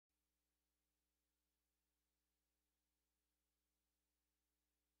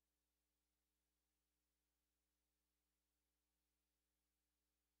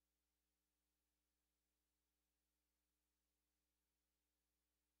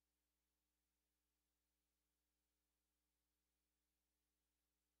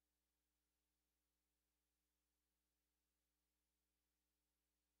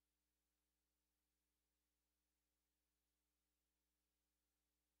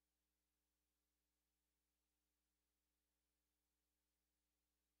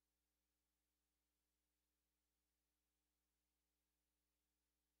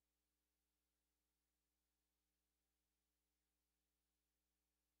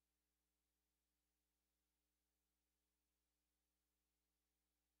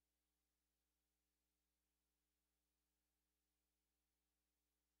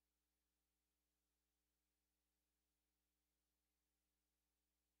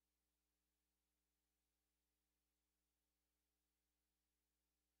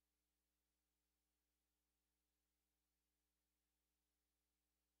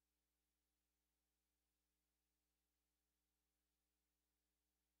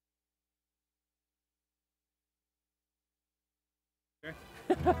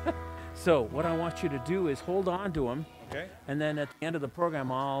So what I want you to do is hold on to them. Okay. And then at the end of the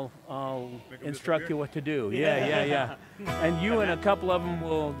program, I'll instruct you what to do. Yeah. And you and a couple of them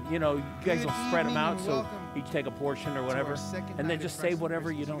will, you guys will spread them out, so each take a portion or whatever. And then just save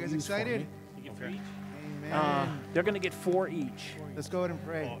whatever you don't use for me. You get 3 each? They're going to get 4 each. Let's go ahead and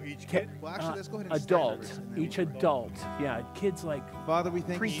pray. Oh, each kid? Well, actually, let's go ahead and Adult. Each adult. Yeah, kids like Father, we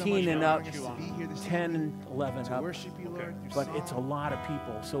thank you so much preteen and for up, allowing us to be here this 10 evening and 11 to up. worship you, Lord. your But song. it's a lot of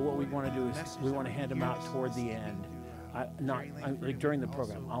people. So what we want to do is we want to hand them out toward the end. Like during the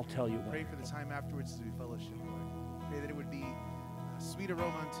program. I'll tell you Pray when. for the time afterwards as we fellowship, Lord. Pray that it would be a sweet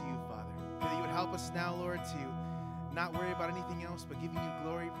aroma unto you, Father. Pray that you would help us now, Lord, to not worry about anything else, but giving you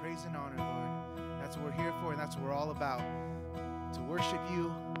glory, praise, and honor, Lord. That's what we're here for, and that's what we're all about. To worship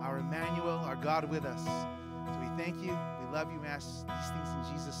you, our Emmanuel, our God with us. So we thank you, we love you, we ask these things in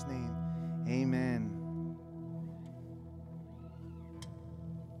Jesus' name. Amen.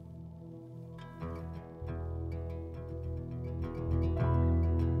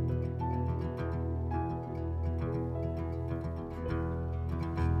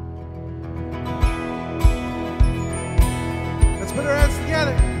 Let's put our hands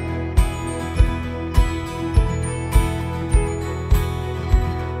together.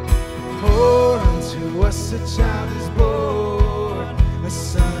 For unto us a child is born, a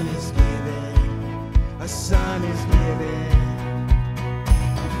son is given, a son is given.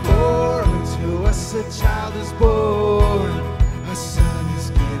 For unto us a child is born, a son is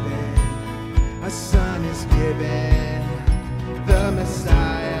given, a son is given, the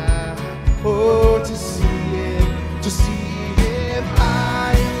Messiah. Oh, to see him, to see him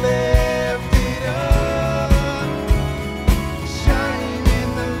high and lifted up, shining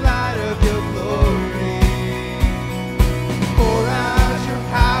in the light of your glory. Pour out your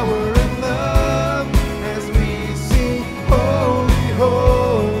power and love as we sing, holy,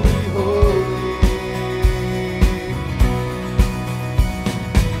 holy, holy.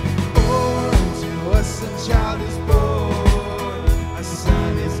 For unto us a child is born, a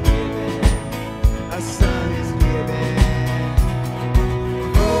son is given, a son is given.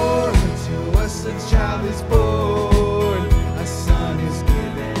 For unto us a child is born, a son is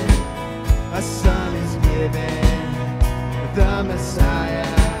given, a son is given, the Messiah.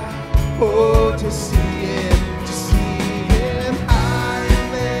 Oh, to see him high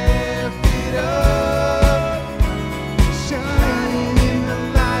and lifted up, shining in the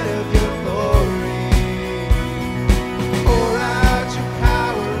light of your glory. Pour out your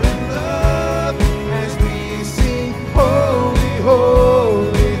power and love as we sing, holy,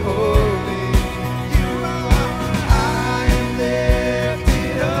 holy, holy. You are high and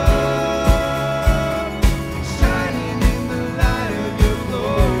lifted up, shining in the light of your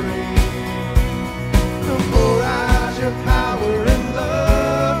glory.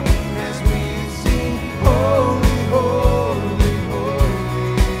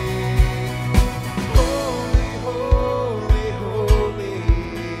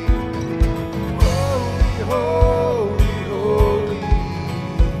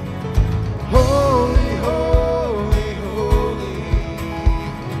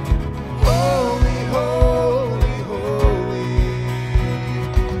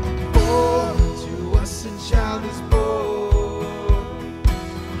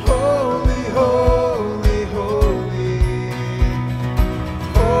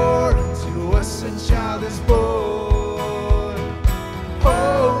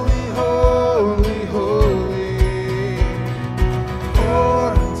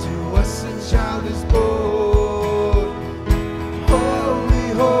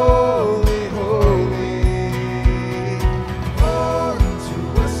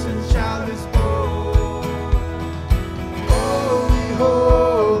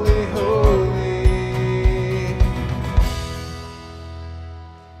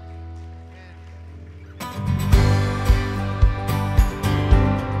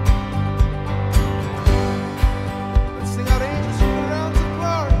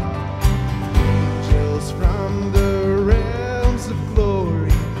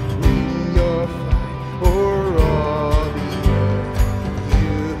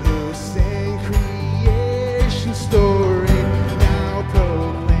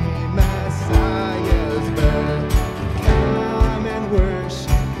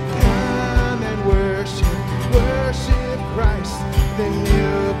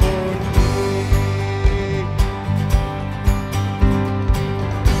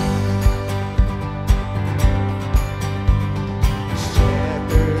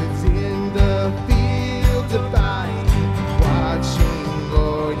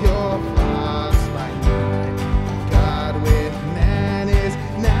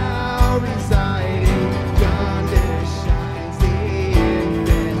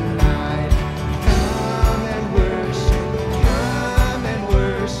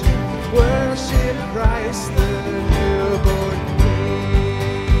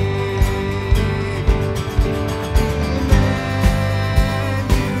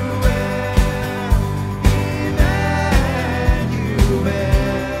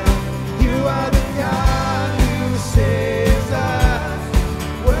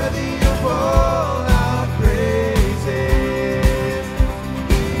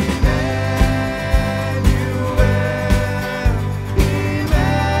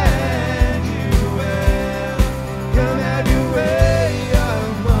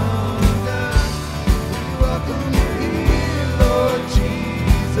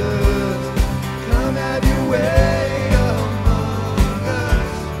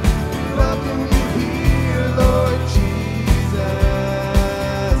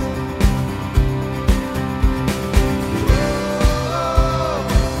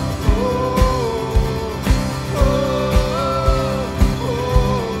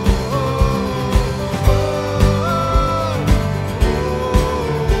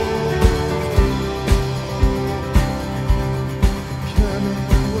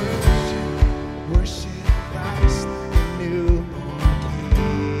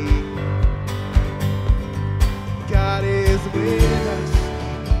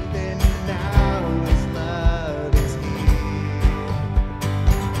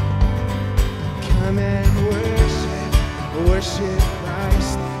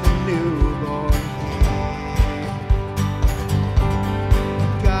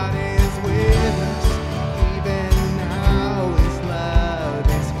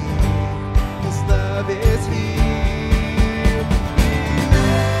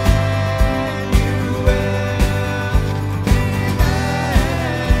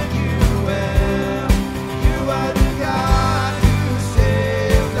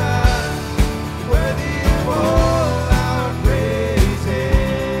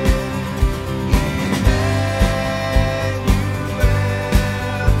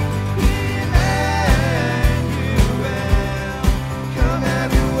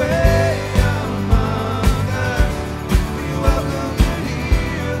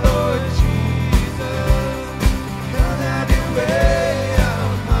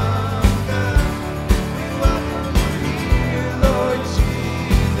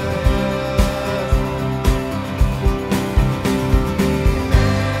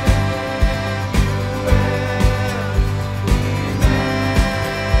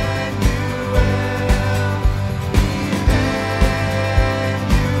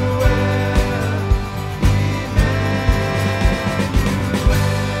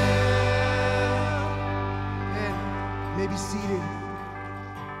 be seated.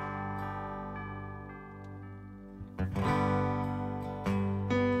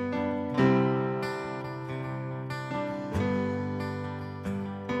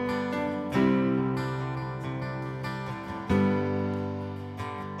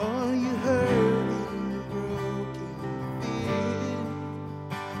 Are you hurting, broken, feeling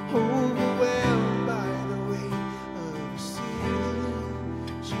overwhelmed by the weight of your sin?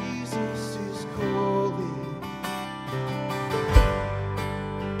 Jesus is calling.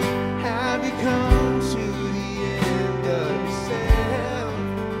 Have you come to the end of yourself?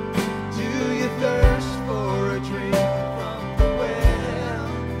 Do you thirst for a drink from the well?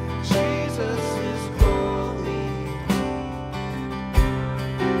 Jesus is calling.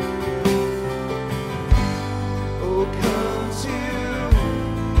 Oh, come to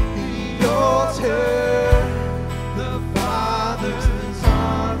the altar. The Father's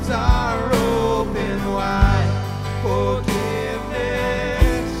arms are open wide. Forgiveness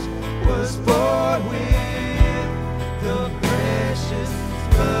was bought with the precious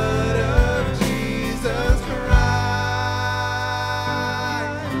blood of Jesus Christ.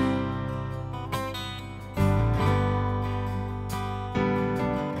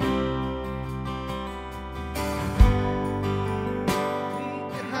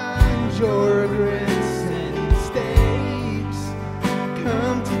 Behind your regrets and mistakes,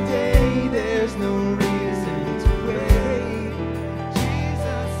 come today, there's no reason to wait.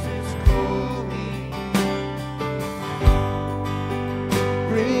 Jesus is calling.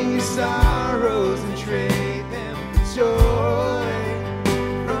 Bring your sorrows and trade them for joy.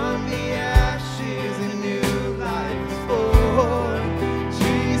 From the ashes a new life is born.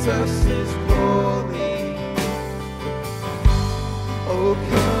 Jesus is calling. Oh,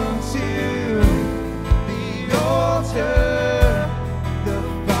 come to the altar. The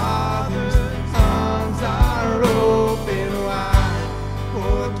Father's arms are open wide.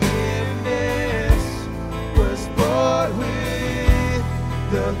 Forgiveness was bought with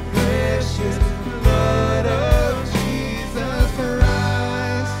the precious blood of Jesus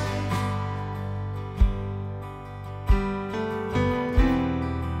Christ.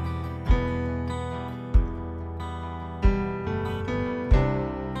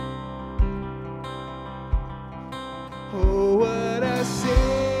 Oh, what a Savior.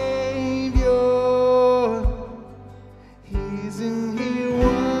 Isn't He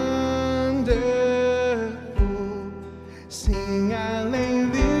wonderful? Sing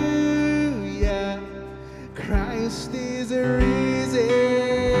hallelujah. Christ is risen.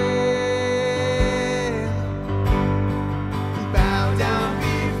 Bow down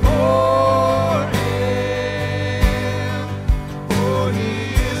before Him, for He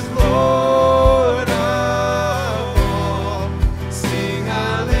is Lord of all. Sing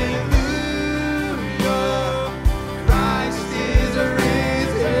hallelujah. Christ is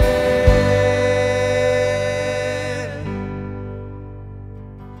risen.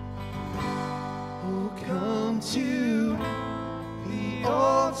 Oh, come to the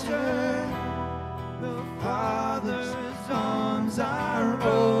altar. The Father's arms are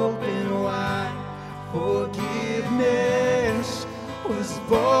open wide. Forgiveness was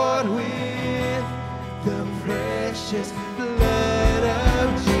bought with the precious blood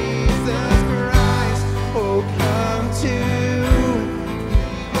of Jesus Christ. Oh, come to the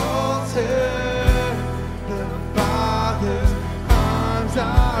altar. The Father's arms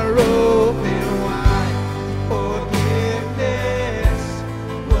are open wide. Forgiveness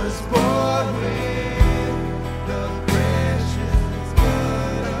was bought with the precious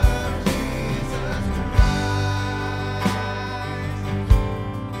blood of Jesus Christ.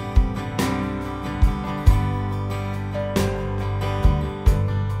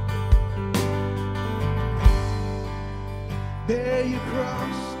 Bear your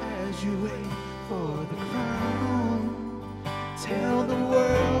cross as you wait for the crown. Tell the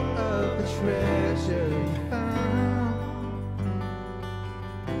world of the treasure you found.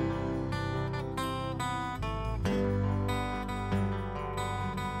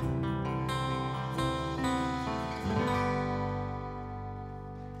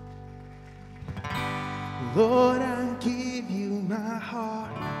 Lord, I give you my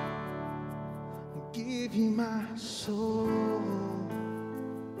heart. I give you my soul.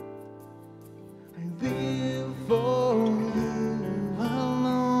 I live for you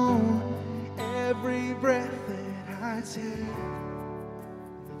alone. Every breath that I take,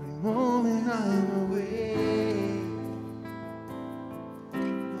 every moment I'm awake.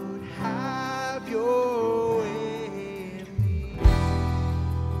 Lord, have your way in me.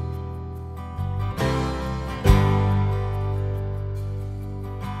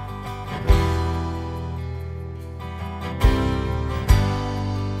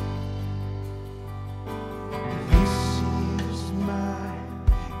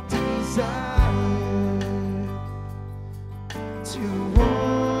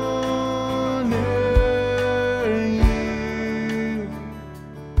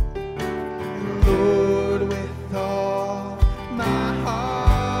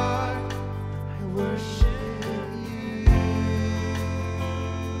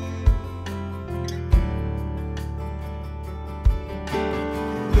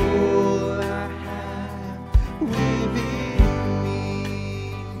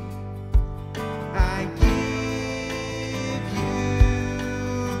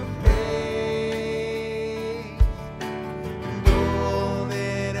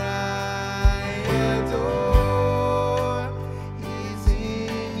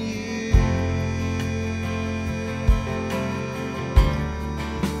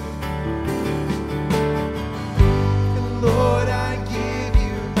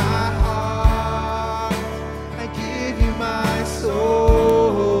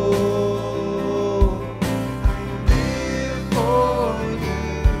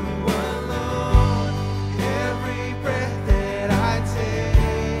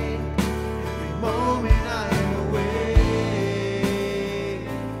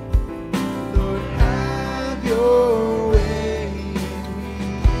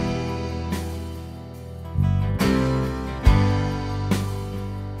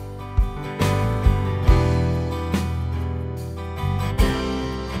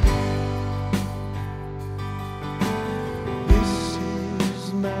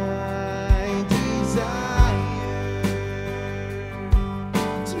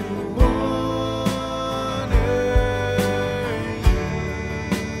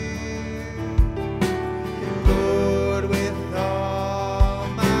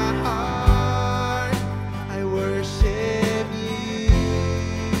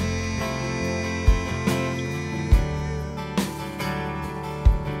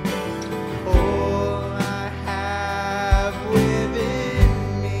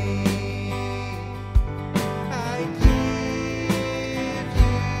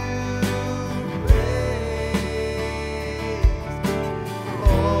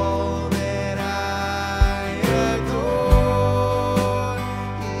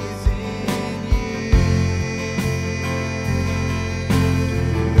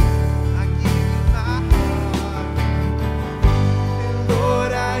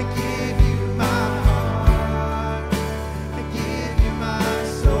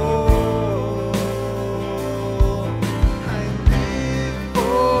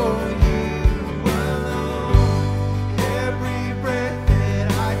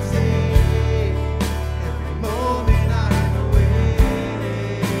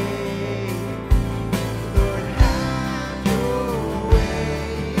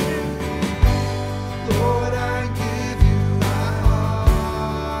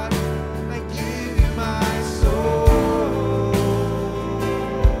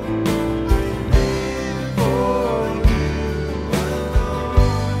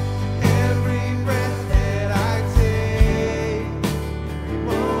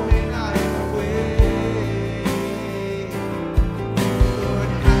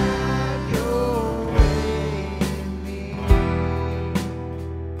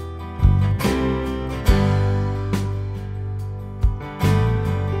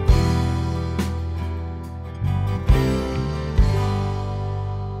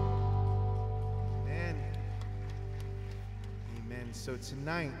 So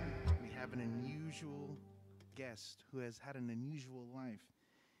tonight, we have an unusual guest who has had an unusual life.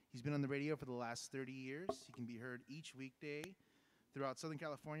 He's been on the radio for the last 30 years. He can be heard each weekday throughout Southern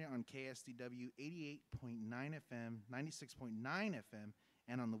California on KSDW 88.9 FM, 96.9 FM,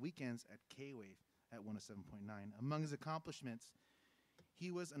 and on the weekends at K-Wave at 107.9. Among his accomplishments, he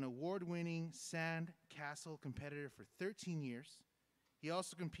was an award-winning sand castle competitor for 13 years. He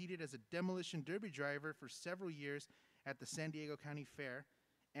also competed as a demolition derby driver for several years at the San Diego County Fair,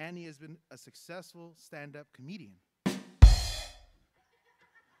 and he has been a successful stand-up comedian.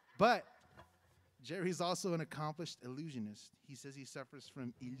 But Jerry's also an accomplished illusionist. He says he suffers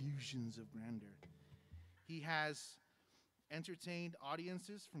from illusions of grandeur. He has entertained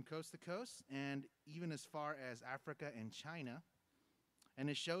audiences from coast to coast and even as far as Africa and China. And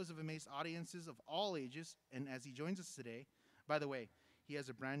his shows have amazed audiences of all ages. And as he joins us today, by the way, he has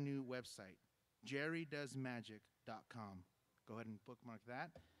a brand new website, jerrydoesmagic.com. Go ahead and bookmark that.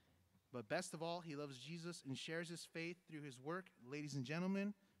 But best of all, he loves Jesus and shares his faith through his work. Ladies and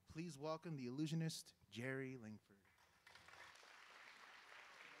gentlemen, please welcome the illusionist, Jerry Langford.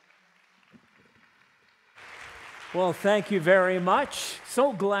 Well, thank you very much.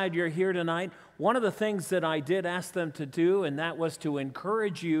 So glad you're here tonight. One of the things that I did ask them to do, and that was to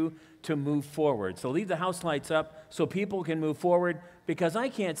encourage you to move forward. So leave the house lights up so people can move forward, because I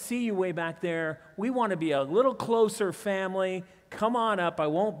can't see you way back there. We want to be a little closer family. Come on up. I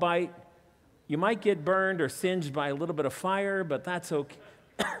won't bite. You might get burned or singed by a little bit of fire, but that's okay.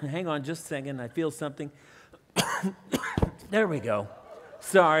 Hang on just a second. I feel something. There we go.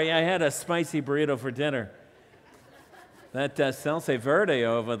 Sorry, I had a spicy burrito for dinner. That salsa verde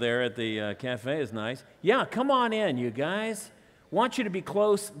over there at the cafe is nice. Yeah, come on in, you guys. Want you to be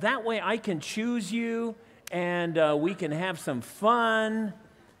close. That way I can choose you, and we can have some fun.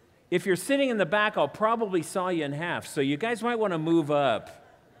 If you're sitting in the back, I'll probably saw you in half, so you guys might want to move up.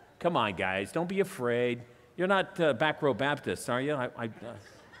 Come on, guys. Don't be afraid. You're not back row Baptists, are you? I'm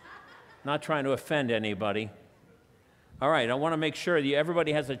not trying to offend anybody. All right, I want to make sure that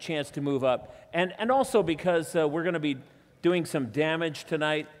everybody has a chance to move up. And also because we're going to be doing some damage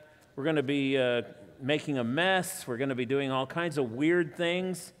tonight. We're going to be making a mess. We're going to be doing all kinds of weird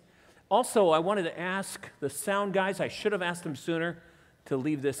things. Also, I wanted to ask the sound guys, I should have asked them sooner, to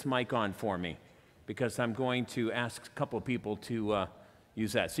leave this mic on for me, because I'm going to ask a couple of people to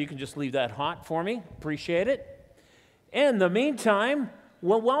use that. So you can just leave that hot for me. Appreciate it. In the meantime,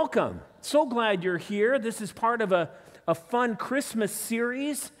 well, welcome. So glad you're here. This is part of a fun Christmas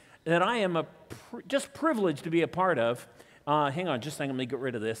series that I am just privileged to be a part of. Hang on just a second. Let me get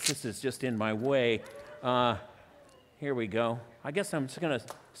rid of this. This is just in my way. Here we go. I guess I'm just going to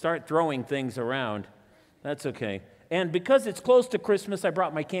start throwing things around. That's okay. And because it's close to Christmas, I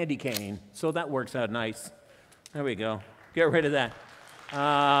brought my candy cane, so that works out nice. There we go. Get rid of that.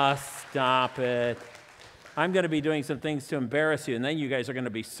 Stop it. I'm going to be doing some things to embarrass you, and then you guys are going to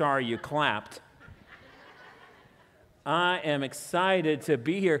be sorry you clapped. I am excited to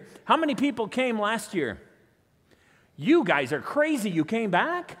be here. How many people came last year? You guys are crazy. You came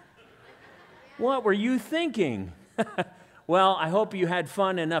back? What were you thinking? Well, I hope you had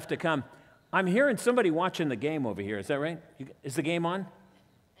fun enough to come. I'm hearing somebody watching the game over here. Is that right? Is the game on?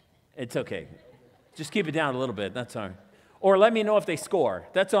 It's okay. Just keep it down a little bit. That's all right. Or let me know if they score.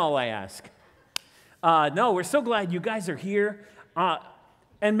 That's all I ask. No, we're so glad you guys are here.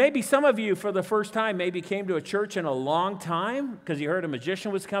 And maybe some of you, for the first time, maybe came to a church in a long time because you heard a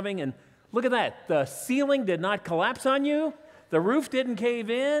magician was coming. And look at that. The ceiling did not collapse on you. The roof didn't cave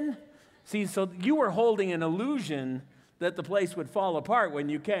in. See, so you were holding an illusion that the place would fall apart when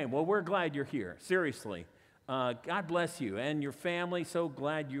you came. Well, we're glad you're here. Seriously. God bless you and your family. So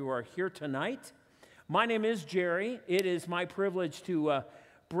glad you are here tonight. My name is Jerry. It is my privilege to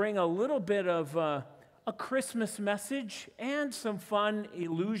bring a little bit of a Christmas message and some fun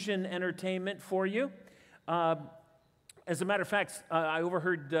illusion entertainment for you. As a matter of fact, I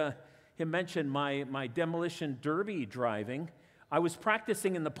overheard him mention my demolition derby driving. I was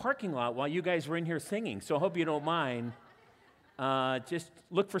practicing in the parking lot while you guys were in here singing, so I hope you don't mind. Just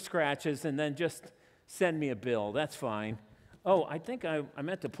look for scratches and then just send me a bill. That's fine. Oh, I think I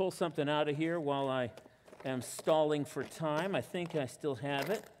meant to pull something out of here while I am stalling for time. I think I still have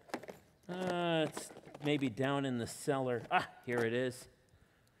it. It's maybe down in the cellar. Here it is.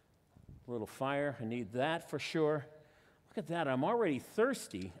 A little fire. I need that for sure. Look at that. I'm already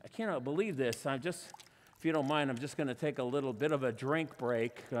thirsty. I cannot believe this. If you don't mind, I'm just going to take a little bit of a drink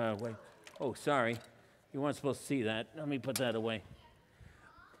break. Wait. Oh, sorry. You weren't supposed to see that. Let me put that away.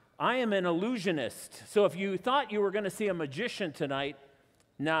 I am an illusionist. So if you thought you were going to see a magician tonight,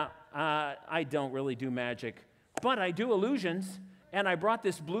 I don't really do magic. But I do illusions. And I brought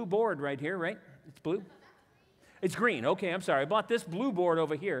this blue board right here, right? It's blue? It's green. Okay, I'm sorry. I bought this blue board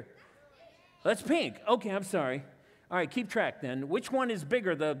over here. That's pink. Okay, I'm sorry. All right, keep track then. Which one is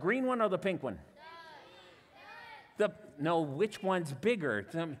bigger, the green one or the pink one? No, which one's bigger?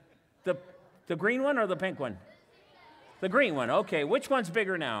 The green one or the pink one? The green one. Okay, which one's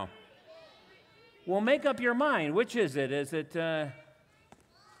bigger now? Well, make up your mind. Which is it? Is it...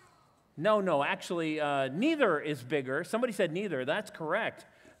 No, actually, neither is bigger. Somebody said neither. That's correct.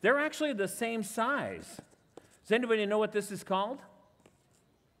 They're actually the same size. Does anybody know what this is called?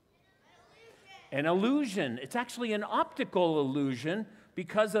 An illusion. It's actually an optical illusion.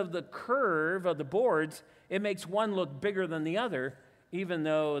 Because of the curve of the boards, it makes one look bigger than the other, even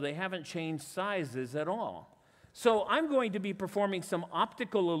though they haven't changed sizes at all. So I'm going to be performing some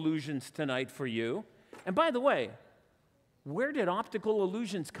optical illusions tonight for you. And by the way, where did optical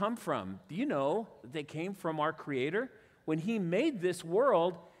illusions come from? Do you know they came from our Creator? When He made this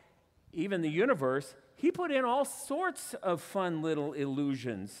world, even the universe, He put in all sorts of fun little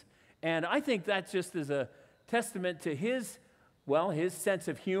illusions. And I think that just is a testament to His sense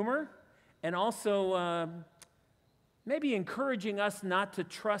of humor, and also maybe encouraging us not to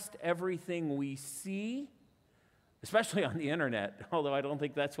trust everything we see, especially on the internet, although I don't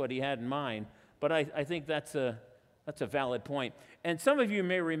think that's what He had in mind. But I think that's a valid point. And some of you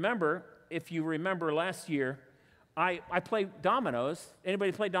may remember, if you remember last year, I played dominoes.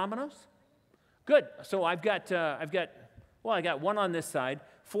 Anybody play dominoes? Good. So I got one on this side,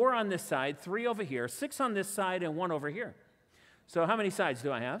 4 on this side, 3 over here, 6 on this side, and 1 over here. So how many sides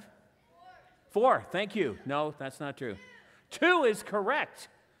do I have? 4. Thank you. No, that's not true. 2 is correct.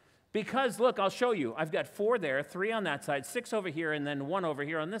 Because, look, I'll show you. I've got 4 there, 3 on that side, 6 over here, and then 1 over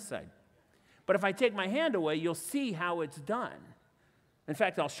here on this side. But if I take my hand away, you'll see how it's done. In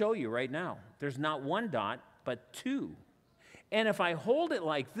fact, I'll show you right now. There's not 1 dot, but 2. And if I hold it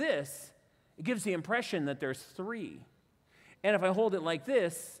like this, it gives the impression that there's 3. And if I hold it like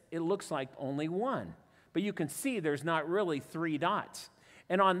this, it looks like only 1. But you can see there's not really 3 dots.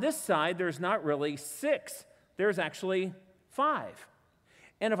 And on this side, there's not really 6. There's actually 5.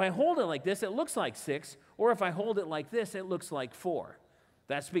 And if I hold it like this, it looks like 6. Or if I hold it like this, it looks like 4.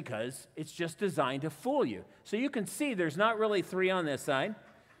 That's because it's just designed to fool you. So you can see there's not really 3 on this side.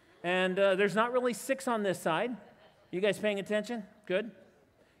 And there's not really 6 on this side. You guys paying attention? Good?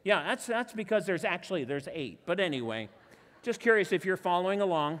 Yeah, that's because there's 8. But anyway, just curious if you're following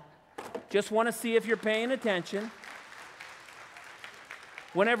along. Just want to see if you're paying attention.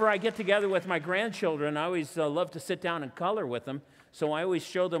 Whenever I get together with my grandchildren, I always love to sit down and color with them. So I always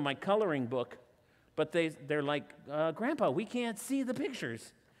show them my coloring book. But they're like, Grandpa, we can't see the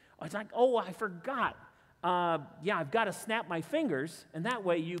pictures. I was like, oh, I forgot. I've got to snap my fingers, and that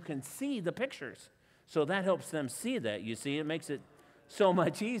way you can see the pictures. So that helps them see that, you see. It makes it so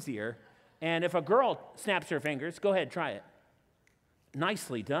much easier. And if a girl snaps her fingers, go ahead, try it.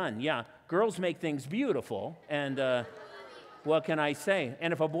 Nicely done, yeah. Girls make things beautiful, and what can I say?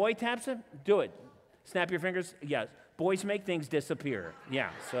 And if a boy taps it, do it. Snap your fingers, yes. Boys make things disappear, yeah,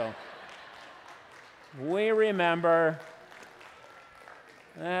 so. We remember.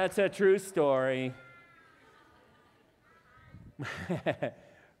 That's a true story.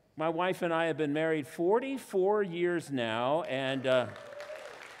 My wife and I have been married 44 years now, and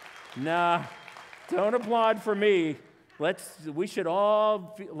nah, don't applaud for me. We should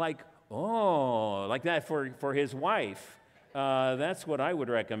all feel like that for his wife. That's what I would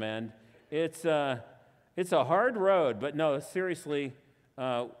recommend. It's a hard road, but no, seriously,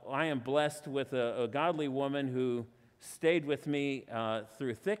 I am blessed with a godly woman who stayed with me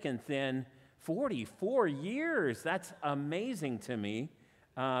through thick and thin. 44 years, that's amazing to me.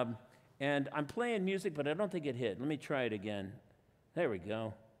 And I'm playing music, but I don't think it hit. Let me try it again. There we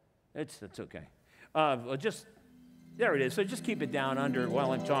go. It's okay. There it is. So just keep it down under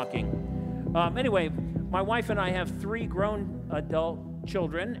while I'm talking. Anyway, my wife and I have 3 grown adult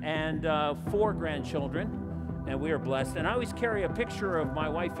children and 4 grandchildren, and we are blessed. And I always carry a picture of my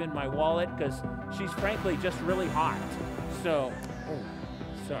wife in my wallet because she's frankly just really hot. So,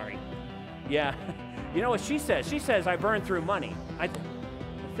 sorry. Yeah, you know what she says? She says I burn through money. I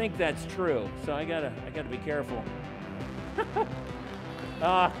think that's true. So I gotta be careful.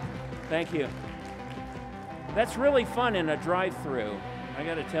 Thank you. That's really fun in a drive-through. I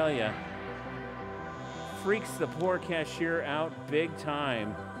gotta tell you, freaks the poor cashier out big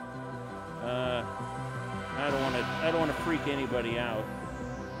time. I don't want to freak anybody out.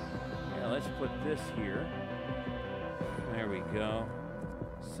 Yeah, let's put this here. There we go.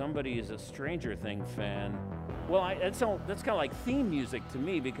 Somebody is a Stranger Things fan. Well, that's kind of like theme music to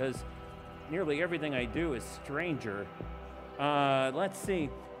me because nearly everything I do is Stranger. Let's see.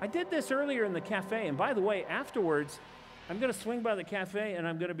 I did this earlier in the cafe, and by the way, afterwards, I'm going to swing by the cafe, and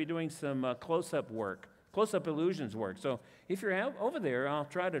I'm going to be doing some close-up work, close-up illusions work. So if you're over there, I'll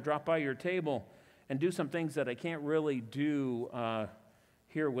try to drop by your table and do some things that I can't really do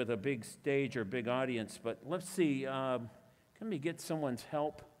here with a big stage or big audience. But let's see. Let me get someone's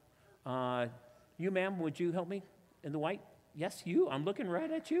help. You, ma'am, would you help me in the white? Yes, you. I'm looking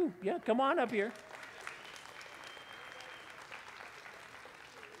right at you. Yeah, come on up here.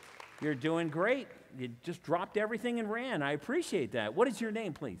 You're doing great. You just dropped everything and ran. I appreciate that. What is your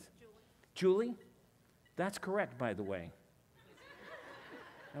name, please? Julie. Julie? That's correct, by the way.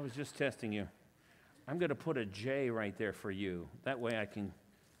 I was just testing you. I'm going to put a J right there for you. That way I can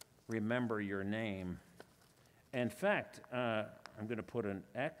remember your name. In fact, I'm going to put an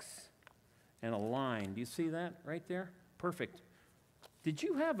X and a line. Do you see that right there? Perfect. Did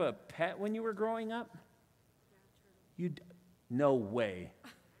you have a pet when you were growing up? Yeah, turtle. No way.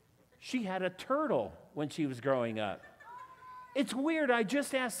 She had a turtle when she was growing up. It's weird. I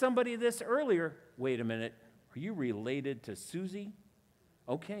just asked somebody this earlier. Wait a minute. Are you related to Susie?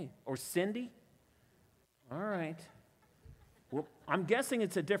 Okay. Or Cindy? All right. Well, I'm guessing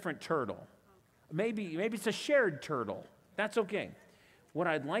it's a different turtle. Maybe it's a shared turtle. That's okay. What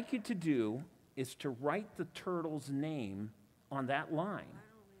I'd like you to do is to write the turtle's name on that line.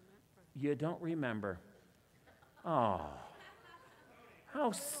 You don't remember. Oh.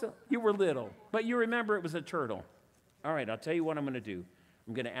 You were little, but you remember it was a turtle. All right, I'll tell you what I'm going to do.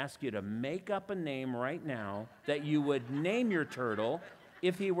 I'm going to ask you to make up a name right now that you would name your turtle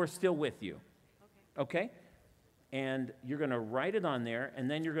if he were still with you. Okay? And you're going to write it on there,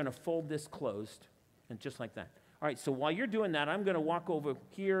 and then you're going to fold this closed, and just like that. All right, so while you're doing that, I'm going to walk over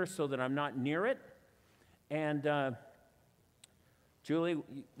here so that I'm not near it. And Julie,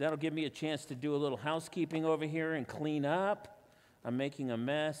 that'll give me a chance to do a little housekeeping over here and clean up. I'm making a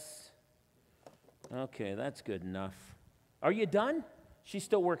mess. Okay, that's good enough. Are you done? She's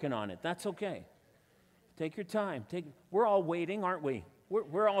still working on it. That's okay. Take your time. We're all waiting, aren't we?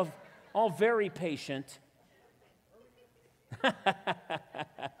 We're all very patient.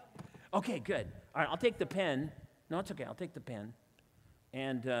 Okay, good. All right, I'll take the pen. No, it's okay. I'll take the pen.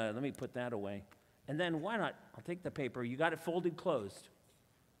 And let me put that away. And then why not? I'll take the paper. You got it folded closed.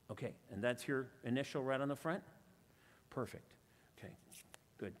 Okay, and that's your initial right on the front? Perfect. Okay,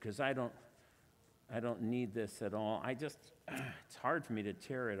 good, because I don't need this at all. It's hard for me to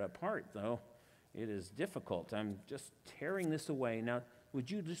tear it apart, though. It is difficult. I'm just tearing this away. Now,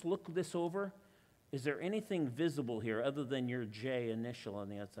 would you just look this over? Is there anything visible here other than your J initial on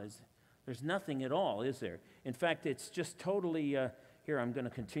the outside? There's nothing at all, is there? In fact, it's just totally, here, I'm going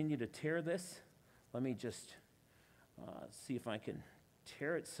to continue to tear this. Let me just see if I can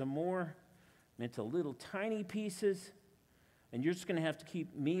tear it some more into little tiny pieces. And you're just going to have to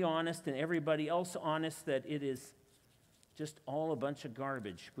keep me honest and everybody else honest that it is just all a bunch of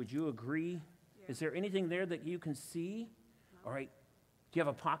garbage. Would you agree? Yeah. Is there anything there that you can see? No. All right. Do you have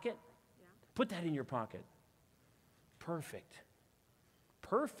a pocket? Yeah. Put that in your pocket. Perfect.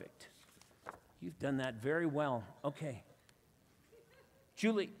 Perfect. You've done that very well. Okay.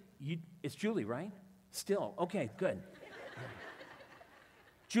 Julie, it's Julie, right? Still. Okay, good.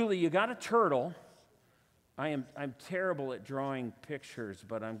 Julie, you got a turtle. I'm terrible at drawing pictures,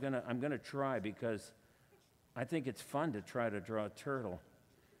 but I'm gonna try because I think it's fun to try to draw a turtle.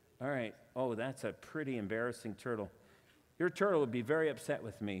 All right. Oh, that's a pretty embarrassing turtle. Your turtle would be very upset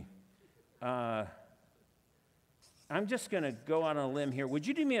with me. I'm just gonna go out on a limb here. Would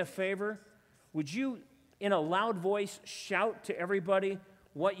you do me a favor? Would you, in a loud voice, shout to everybody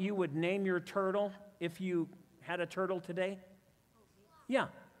what you would name your turtle if you had a turtle today? Yeah.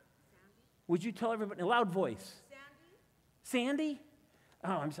 Would you tell everybody in a loud voice? Sandy? Sandy?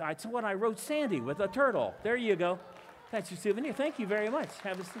 Oh, I'm sorry. It's what I wrote, Sandy, with a turtle. There you go. That's your souvenir. Thank you very much.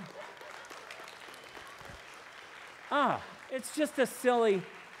 Have a seat. It's just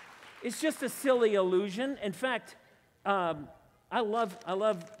a silly illusion. In fact, I love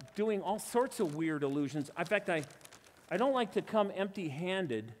doing all sorts of weird illusions. In fact, I don't like to come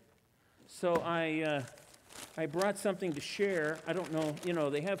empty-handed, so I brought something to share. I don't know,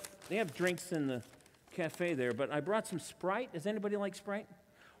 they have drinks in the cafe there, but I brought some Sprite. Does anybody like Sprite?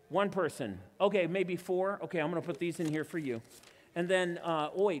 One person. Okay, maybe four. Okay, I'm going to put these in here for you. And then,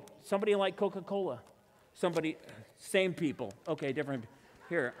 wait, somebody like Coca-Cola? Somebody, same people. Okay, different.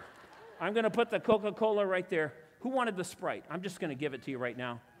 Here, I'm going to put the Coca-Cola right there. Who wanted the Sprite? I'm just going to give it to you right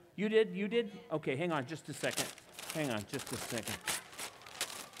now. You did? You did? Okay, hang on just a second. Hang on just a second.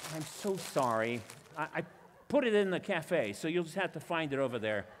 I'm so sorry. I put it in the cafe, so you'll just have to find it over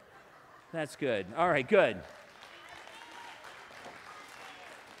there. That's good. All right, good.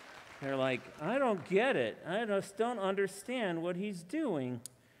 They're like, I don't get it. I just don't understand what he's doing.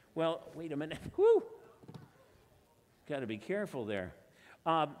 Well, wait a minute. Whew. Got to be careful there.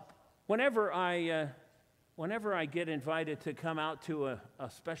 Whenever I get invited to come out to a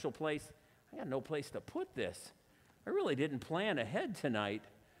special place, I got no place to put this. I really didn't plan ahead tonight.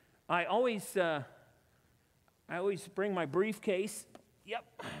 I always bring my briefcase. Yep,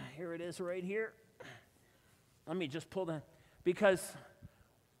 here it is right here. Let me just pull that, because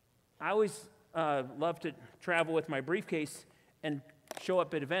I always love to travel with my briefcase and show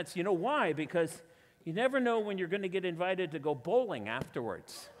up at events. You know why? Because you never know when you're going to get invited to go bowling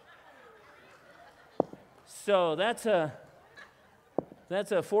afterwards. So that's a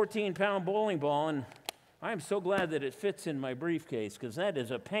 14-pound bowling ball, and I'm so glad that it fits in my briefcase, because that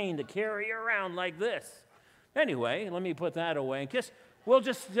is a pain to carry around like this. Anyway, let me put that away.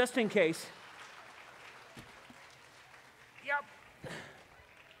 Just in case. Yep.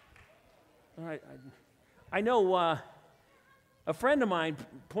 All right. I know a friend of mine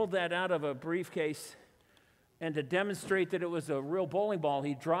pulled that out of a briefcase, and to demonstrate that it was a real bowling ball,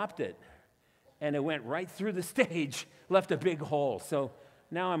 he dropped it, and it went right through the stage, left a big hole. So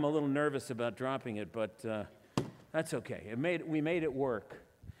now I'm a little nervous about dropping it, but that's okay. We made it work.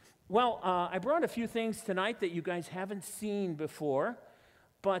 Well, I brought a few things tonight that you guys haven't seen before,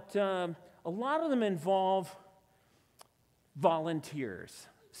 but a lot of them involve volunteers.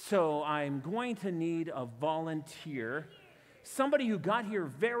 So I'm going to need a volunteer, somebody who got here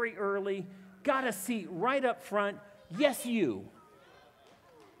very early, got a seat right up front. Yes, you.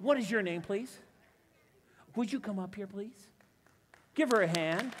 What is your name, please? Would you come up here, please? Give her a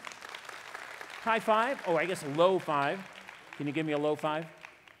hand. High five. Oh, I guess a low five. Can you give me a low five?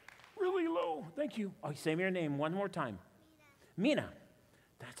 Really low. Thank you. Oh, say me your name one more time. Mina.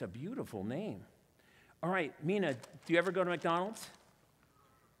 That's a beautiful name. All right, Mina, do you ever go to McDonald's?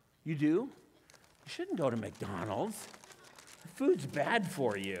 You do? You shouldn't go to McDonald's. The food's bad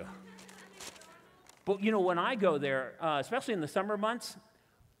for you. But, you know, when I go there, especially in the summer months,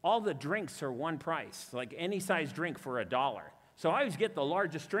 all the drinks are one price, like any size drink for $1. So I always get the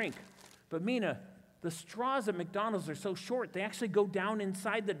largest drink. But, Mina, the straws at McDonald's are so short, they actually go down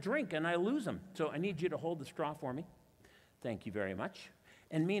inside the drink, and I lose them. So I need you to hold the straw for me. Thank you very much.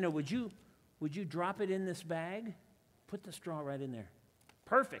 And, Mina, would you drop it in this bag? Put the straw right in there.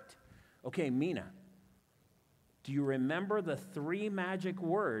 Perfect. Okay, Mina, do you remember the 3 magic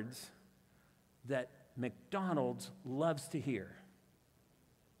words that McDonald's loves to hear?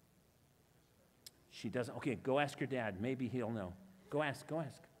 She doesn't. Okay, go ask your dad. Maybe he'll know. Go ask.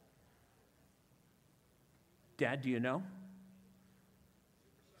 Dad, do you know?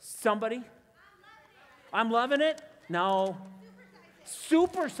 Somebody? I'm loving it? No.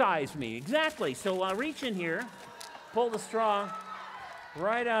 Supersize me. Exactly. So I'll reach in here, pull the straw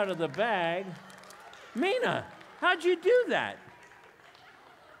right out of the bag. Mina, how'd you do that?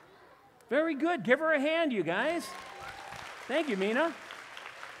 Very good. Give her a hand, you guys. Thank you, Mina.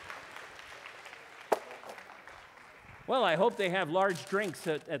 Well, I hope they have large drinks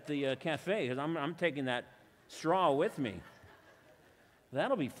at the cafe, because I'm taking that straw with me.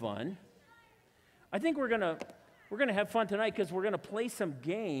 That'll be fun. I think we're gonna have fun tonight, because we're gonna play some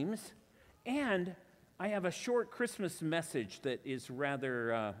games, and I have a short Christmas message that is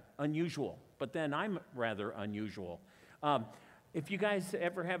rather unusual, but then I'm rather unusual. If you guys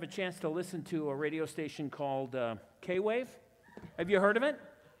ever have a chance to listen to a radio station called K-Wave, have you heard of it?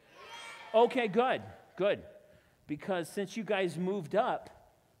 Okay, good. Because since you guys moved up,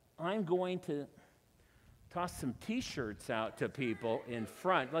 I'm going to toss some T-shirts out to people in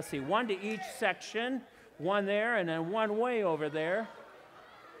front. Let's see, 1 to each section, 1 there, and then 1 way over there.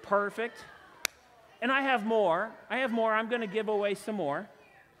 Perfect. And I have more. I'm going to give away some more.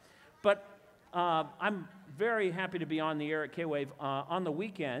 But I'm very happy to be on the air at K-Wave on the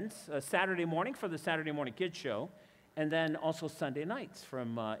weekends, Saturday morning for the Saturday Morning Kids Show, and then also Sunday nights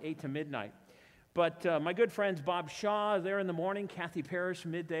from 8 to midnight. But my good friends Bob Shaw, there in the morning, Kathy Parrish,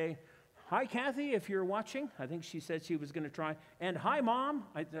 midday. Hi, Kathy, if you're watching. I think she said she was going to try. And hi, Mom.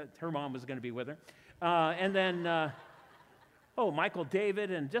 Her mom was going to be with her. And then, Michael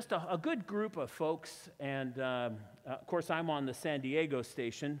David, and just a good group of folks. And, of course, I'm on the San Diego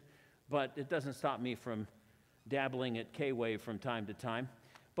station, but it doesn't stop me from dabbling at K-Wave from time to time.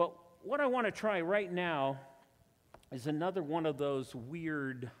 But what I want to try right now is another one of those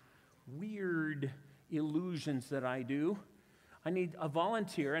weird illusions that I do. I need a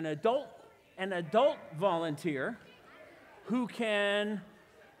volunteer, an adult volunteer who can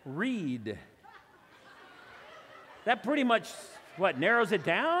read. That pretty much, narrows it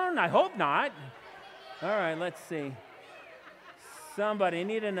down? I hope not. All right, let's see. Somebody, I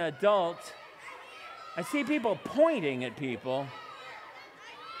need an adult. I see people pointing at people.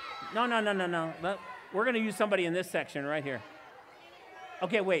 No. We're going to use somebody in this section right here.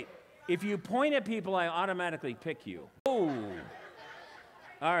 Okay, wait. If you point at people, I automatically pick you. Oh.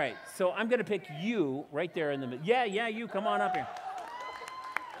 All right, so I'm going to pick you right there in the middle. Yeah, you. Come on up here.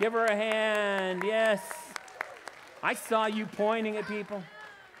 Give her a hand. Yes. I saw you pointing at people.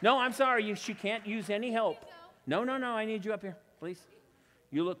 No, I'm sorry. She can't use any help. No. I need you up here, please.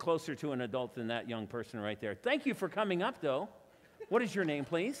 You look closer to an adult than that young person right there. Thank you for coming up, though. What is your name,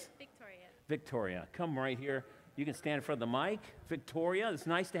 please? Victoria, come right here. You can stand in front of the mic. Victoria, it's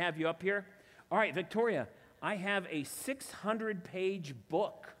nice to have you up here. All right, Victoria, I have a 600-page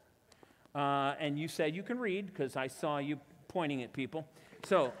book. And you said you can read because I saw you pointing at people.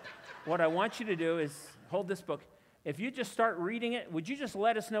 So what I want you to do is hold this book. If you just start reading it, would you just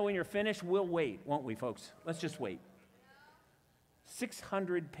let us know when you're finished? We'll wait, won't we, folks? Let's just wait.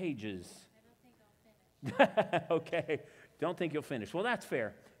 600 pages. I don't think I'll finish. Okay, don't think you'll finish. Well, that's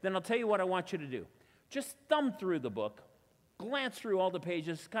fair. Then I'll tell you what I want you to do. Just thumb through the book, glance through all the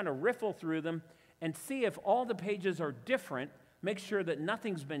pages, kind of riffle through them, and see if all the pages are different. Make sure that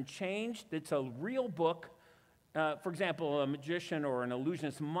nothing's been changed. It's a real book. For example, a magician or an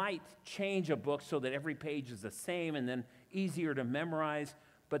illusionist might change a book so that every page is the same and then easier to memorize.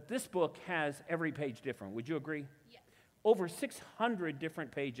 But this book has every page different. Would you agree? Yes. Over 600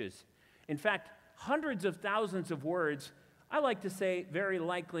 different pages. In fact, hundreds of thousands of words. I like to say very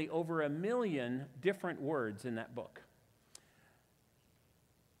likely over 1 million different words in that book.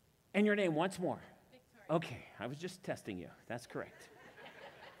 And your name once more. Victoria. Okay, I was just testing you. That's correct.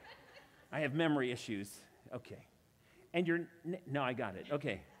 I have memory issues. Okay. And no, I got it.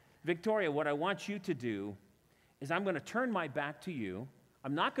 Okay. Victoria, what I want you to do is I'm going to turn my back to you.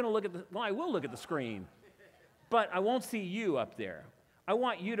 I'm not going to look at I will look at the screen, but I won't see you up there. I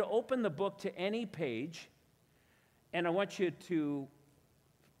want you to open the book to any page, and I want you to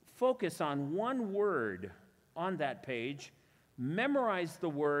focus on one word on that page, memorize the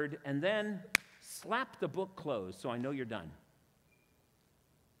word, and then slap the book closed so I know you're done.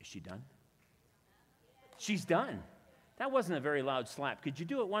 Is she done? She's done. That wasn't a very loud slap. Could you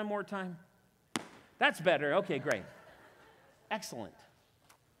do it one more time? That's better. Okay, great. Excellent.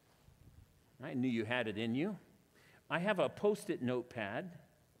 I knew you had it in you. I have a Post-it notepad,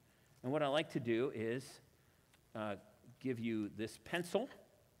 and what I like to do is give you this pencil.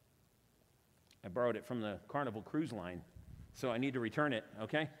 I borrowed it from the Carnival Cruise Line, so I need to return it,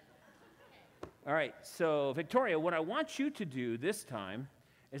 okay? All right, so Victoria, what I want you to do this time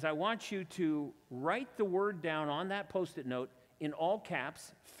is I want you to write the word down on that Post-it note in all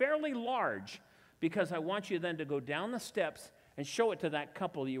caps, fairly large, because I want you then to go down the steps and show it to that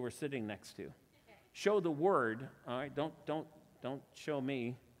couple you were sitting next to. Show the word, all right, don't show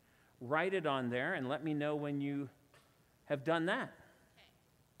me. Write it on there and let me know when you have done that.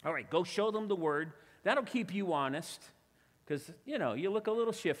 All right, go show them the word. That'll keep you honest because, you look a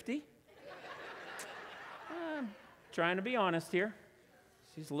little shifty. Trying to be honest here.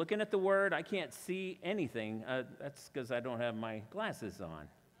 She's looking at the word. I can't see anything. That's because I don't have my glasses on.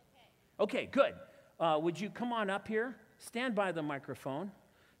 Okay, good. Would you come on up here? Stand by the microphone.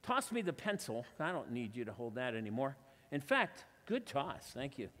 Toss me the pencil. I don't need you to hold that anymore. In fact, good toss.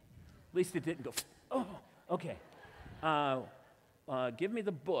 Thank you. At least it didn't go. Oh, okay. Give me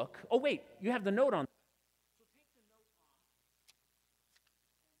the book. Oh, wait. You have the note on.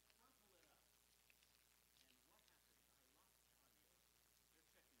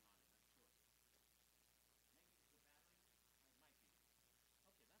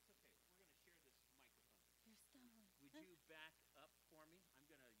 take the note off and crumple it up. Would you back up for me? I'm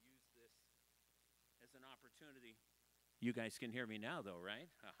going to use this as an opportunity. You guys can hear me now, though, right?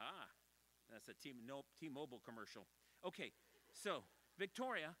 Aha. That's a T-Mobile commercial. Okay, so,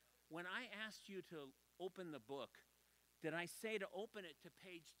 Victoria, when I asked you to open the book, did I say to open it to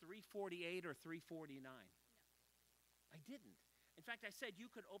page 348 or 349? No. I didn't. In fact, I said you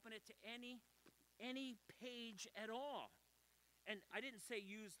could open it to any page at all. And I didn't say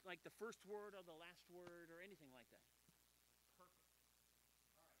use like the first word or the last word or anything like that. Perfect.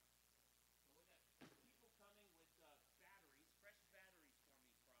 All right. Well, we got people coming with batteries, fresh batteries for me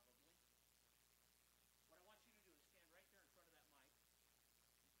probably. What I want you to do is stand right there in front of that mic. No,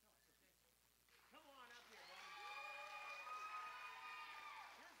 it's okay. Come on up here, buddy.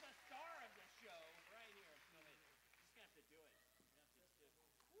 Here's the star of the show right here. Go ahead. Just have to do it.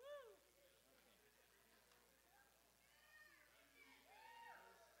 Woo!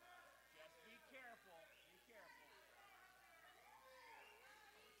 Just be careful. Be careful.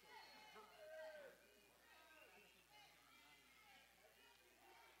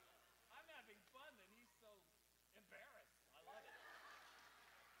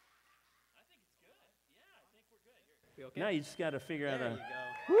 okay? Now you just got to figure out There a... you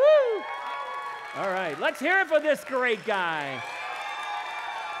go. Woo! All right, let's hear it for this great guy.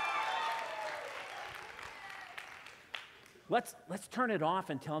 Let's turn it off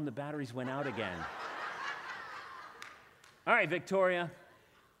and tell him the batteries went out again. All right, Victoria.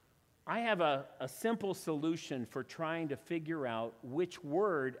 I have a simple solution for trying to figure out which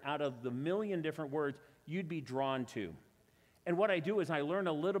word out of the million different words you'd be drawn to. And what I do is I learn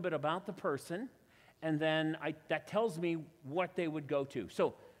a little bit about the person, and then that tells me what they would go to.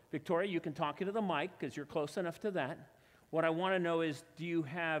 So, Victoria, you can talk into the mic because you're close enough to that. What I want to know is, do you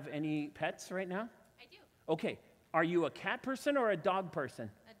have any pets right now? I do. Okay. Are you a cat person or a dog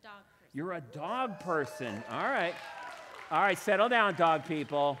person? A dog person. You're a dog person. All right. All right, settle down, dog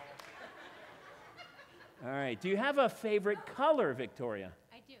people. All right. Do you have a favorite color, Victoria?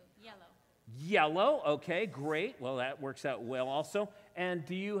 I do. Yellow. Yellow. Okay, great. Well, that works out well also. And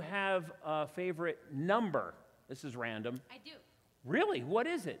do you have a favorite number? This is random. I do. Really? What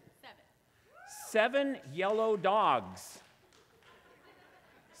is it? 7. 7 yellow dogs.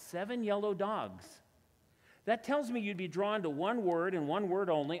 7 yellow dogs. That tells me you'd be drawn to one word and one word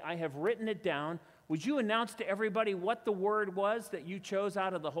only. I have written it down. Would you announce to everybody what the word was that you chose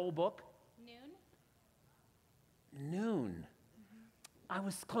out of the whole book? Noon. Noon. I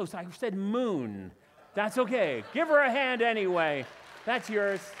was close. I said moon. That's okay. Give her a hand anyway. That's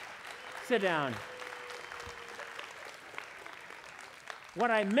yours. Sit down. What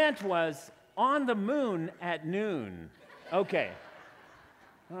I meant was on the moon at noon. Okay.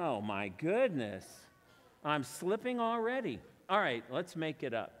 Oh, my goodness. I'm slipping already. All right, let's make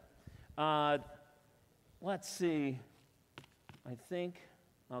it up. Let's see. I think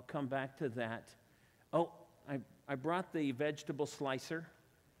I'll come back to that. Oh, I brought the vegetable slicer.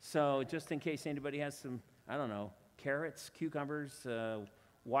 So just in case anybody has some, I don't know, carrots, cucumbers,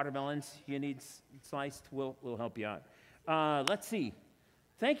 watermelons you need sliced, we'll help you out. Let's see.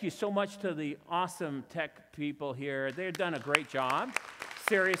 Thank you so much to the awesome tech people here. They've done a great job.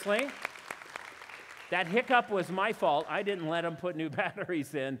 Seriously. That hiccup was my fault. I didn't let them put new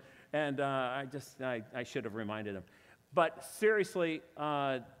batteries in, and I should have reminded them. But seriously,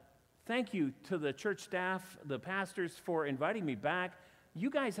 thank you to the church staff, the pastors, for inviting me back. You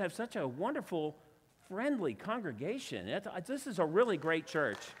guys have such a wonderful, friendly congregation. This is a really great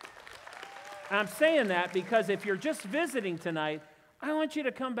church. And I'm saying that because if you're just visiting tonight, I want you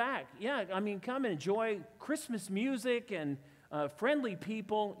to come back. Yeah, I mean, come and enjoy Christmas music and friendly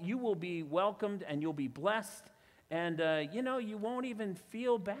people. You will be welcomed and you'll be blessed. And, you won't even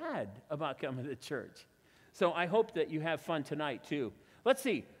feel bad about coming to church. So I hope that you have fun tonight, too. Let's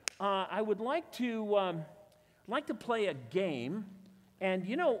see. I would like to play a game. And,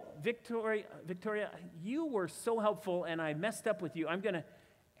 Victoria, you were so helpful, and I messed up with you. I'm going to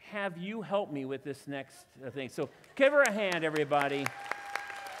have you help me with this next thing. So give her a hand, everybody.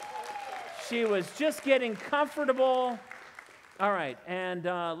 She was just getting comfortable. All right, and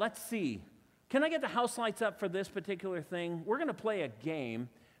let's see. Can I get the house lights up for this particular thing? We're going to play a game.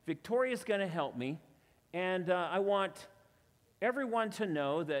 Victoria's going to help me, and I want everyone to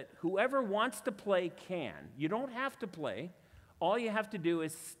know that whoever wants to play can. You don't have to play. All you have to do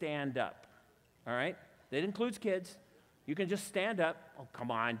is stand up, all right? That includes kids. You can just stand up. Oh,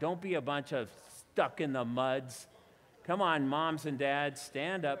 come on, don't be a bunch of stuck in the muds. Come on, moms and dads,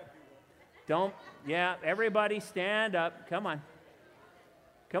 stand up. Everybody stand up. Come on.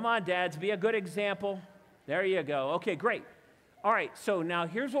 Come on, dads, be a good example. There you go. Okay, great. All right, so now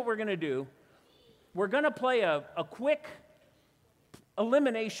here's what we're going to do. We're going to play a quick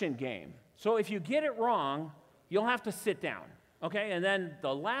elimination game. So if you get it wrong, you'll have to sit down, okay? And then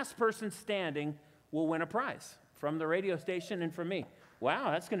the last person standing will win a prize from the radio station and from me.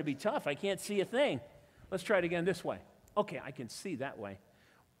 Wow, that's going to be tough. I can't see a thing. Let's try it again this way. Okay, I can see that way.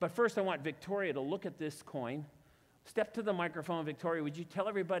 But first, I want Victoria to look at this coin. Step to the microphone, Victoria. Would you tell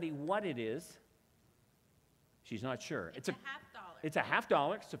everybody what it is? She's not sure. It's a $50. It's a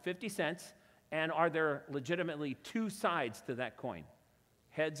 $50, so 50 cents. And are there legitimately two sides to that coin?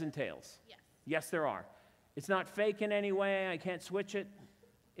 Heads and tails? Yes. Yes, there are. It's not fake in any way. I can't switch it.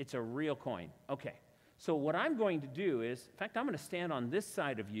 It's a real coin. Okay. So what I'm going to do is, in fact, I'm going to stand on this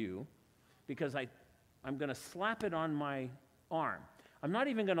side of you because I'm going to slap it on my arm. I'm not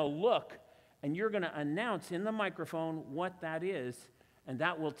even going to look, and you're going to announce in the microphone what that is, and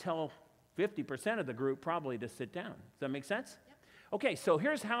that will tell 50% of the group probably to sit down. Does that make sense? Yep. Okay, so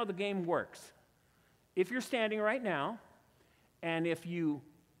here's how the game works. If you're standing right now, and if you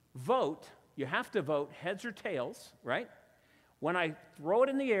vote, you have to vote heads or tails, right? When I throw it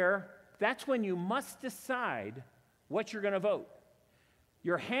in the air, that's when you must decide what you're going to vote.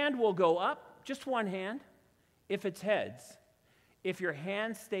 Your hand will go up, just one hand. if it's heads. If your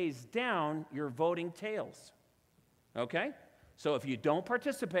hand stays down, you're voting tails. Okay? So if you don't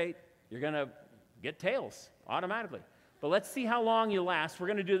participate, you're going to get tails automatically. But let's see how long you last. We're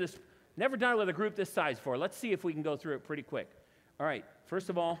going to do this. Never done it with a group this size before. Let's see if we can go through it pretty quick. All right. First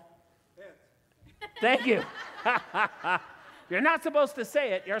of all, thank you. You're not supposed to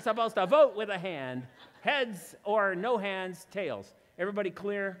say it. You're supposed to vote with a hand. Heads or no hands, tails. Everybody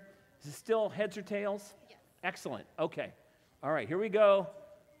clear? Is it still heads or tails? Yes. Excellent. Okay. All right, here we go.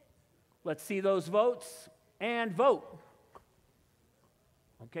 Let's see those votes and vote.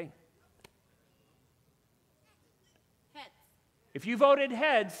 Okay. Heads. If you voted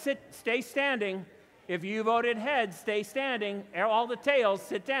heads, stay standing. If you voted heads, stay standing. All the tails,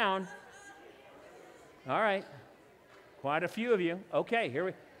 sit down. All right. Quite a few of you. Okay,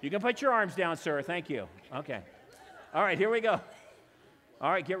 you can put your arms down, sir. Thank you. Okay. All right, here we go. All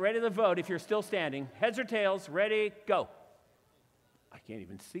right, get ready to vote if you're still standing. Heads or tails, ready, go. I can't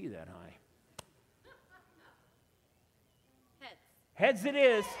even see that high. Heads. Heads it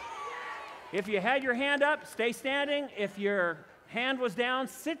is. If you had your hand up, stay standing. If your hand was down,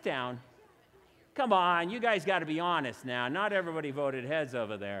 sit down. Come on, you guys got to be honest now. Not everybody voted heads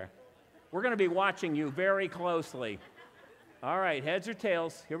over there. We're going to be watching you very closely. All right, heads or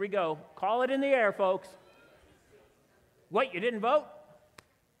tails, here we go. Call it in the air, folks. What, you didn't vote?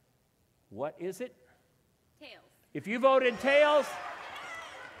 What is it? Tails. If you voted tails,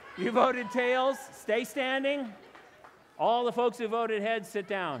 stay standing. All the folks who voted heads, sit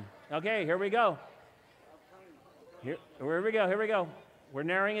down. Okay, here we go. Here we go. We're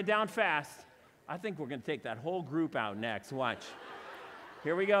narrowing it down fast. I think we're going to take that whole group out next. Watch.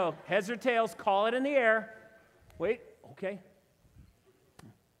 Here we go. Heads or tails, call it in the air. Wait, okay.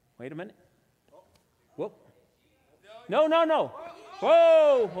 Wait a minute. Whoop. No.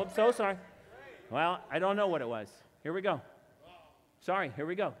 Whoa, I'm so sorry. Well, I don't know what it was. Here we go. Sorry, here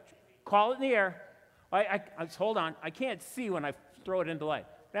we go. Call it in the air. Hold on. I can't see when I throw it into light.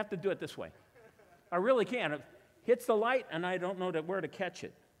 I have to do it this way. I really can't. It hits the light, and I don't know where to catch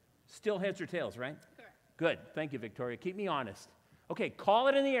it. Still heads or tails, right? Correct. Good. Thank you, Victoria. Keep me honest. Okay, call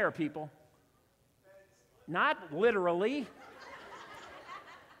it in the air, people. Not literally.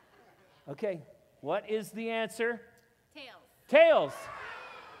 Okay, what is the answer? Tails. Tails.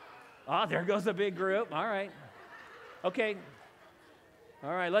 Ah, there goes a big group. All right. Okay.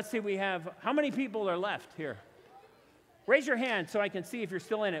 All right, let's see. We have, how many people are left here? Raise your hand so I can see if you're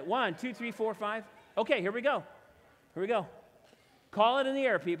still in it. 1, 2, 3, 4, 5. Okay, here we go. Here we go. Call it in the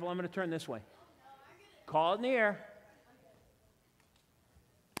air, people. I'm going to turn this way. Call it in the air.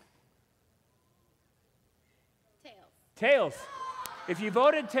 Tails. Tails. If you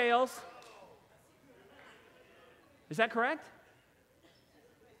voted tails, is that correct?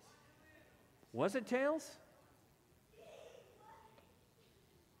 Was it tails?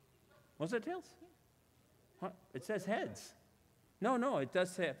 Was it tails? What? It says heads. No, it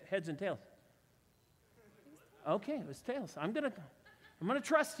does say heads and tails. Okay, it was tails. I'm gonna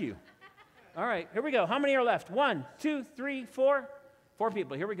trust you. All right, here we go. How many are left? 1, 2, 3, 4. 4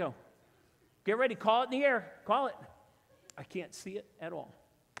 people. Here we go. Get ready. Call it in the air. Call it. I can't see it at all.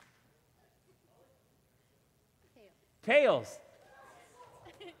 Tails.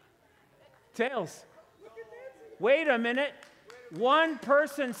 Tails. Wait a minute. One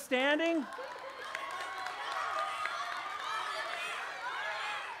person standing.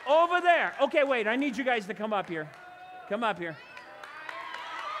 Over there. Okay, wait. I need you guys to come up here. Come up here.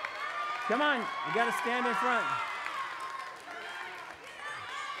 Come on. You got to stand in front.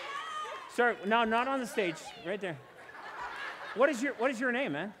 Sir, no, not on the stage. Right there. What is your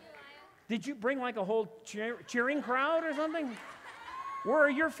name, man? Did you bring like a whole cheering crowd or something? Where are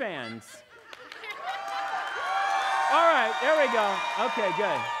your fans? All right, there we go. Okay,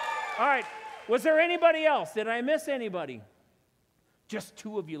 good. All right, was there anybody else? Did I miss anybody? Just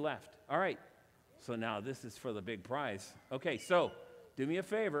 2 of you left. All right, so now this is for the big prize. Okay, so do me a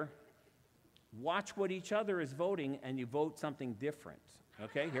favor. Watch what each other is voting and you vote something different.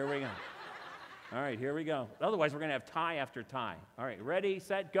 Okay, here we go. All right, here we go. Otherwise, we're going to have tie after tie. All right, ready,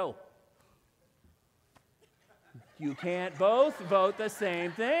 set, go. You can't both vote the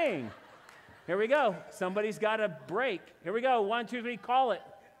same thing. Here we go. Somebody's got to break. Here we go. 1, 2, 3, call it.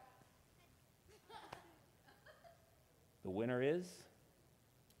 The winner is?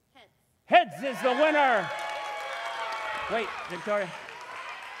 Heads. Heads is the winner. Wait, Victoria.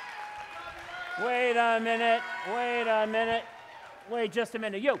 Wait a minute. Wait a minute. Wait just a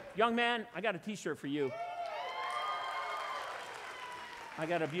minute. You, young man, I got a t-shirt for you. I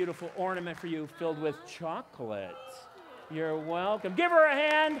got a beautiful ornament for you filled with chocolate. You're welcome. Give her a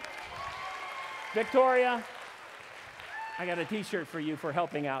hand. Victoria, I got a T-shirt for you for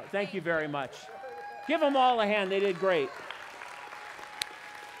helping out. Thank you very much. Give them all a hand. They did great.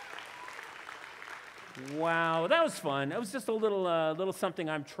 Wow, that was fun. That was just a little something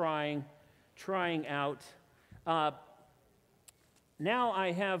I'm trying out. Now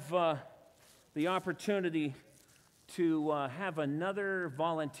I have the opportunity to have another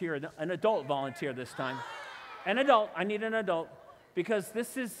volunteer, an adult volunteer this time. An adult. I need an adult because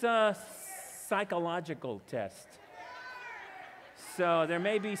this is a psychological test. So there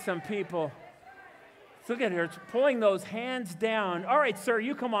may be some people. Look at her, pulling those hands down. All right, sir,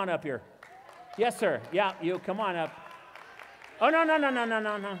 you come on up here. Yes, sir. Yeah, you come on up. Oh, no.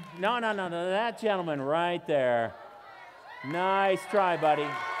 That gentleman right there. Nice try, buddy.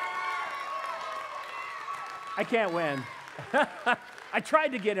 I can't win. I tried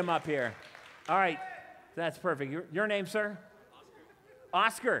to get him up here. All right, that's perfect. Your name, sir?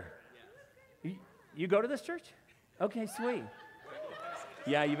 Oscar. Yes. You go to this church? Okay, sweet.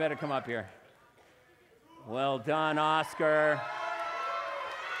 Yeah, you better come up here. Well done, Oscar.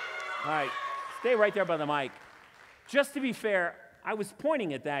 All right, stay right there by the mic. Just to be fair, I was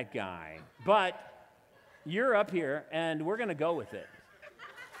pointing at that guy, but you're up here, and we're going to go with it.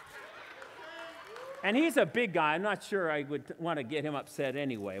 And he's a big guy. I'm not sure I would want to get him upset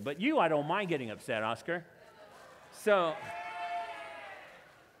anyway, but you, I don't mind getting upset, Oscar. So,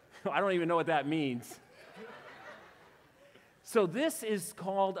 I don't even know what that means. So this is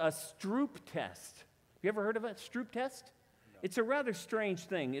called a Stroop test. You ever heard of a Stroop test? No. It's a rather strange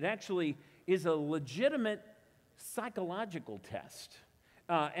thing. It actually is a legitimate psychological test.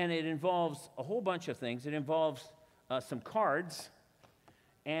 And it involves a whole bunch of things. It involves some cards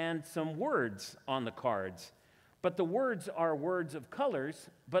and some words on the cards. But the words are words of colors,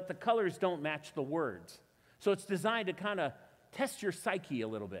 but the colors don't match the words. So it's designed to kind of test your psyche a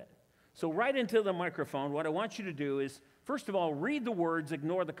little bit. So right into the microphone, what I want you to do is, first of all, read the words,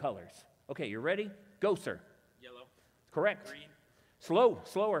 ignore the colors. Okay, you ready? Go, sir. Yellow. Correct. Green.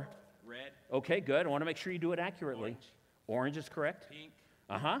 Slower. Red. Okay, good. I want to make sure you do it accurately. Orange is correct. Pink.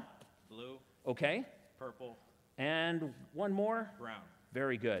 Uh-huh. Blue. Okay. Purple. And one more? Brown.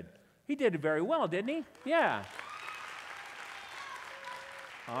 Very good. He did it very well, didn't he? Yeah.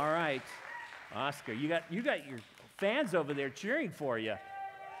 All right. Oscar, you got your fans over there cheering for you.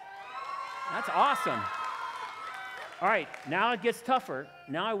 That's awesome. All right, now it gets tougher.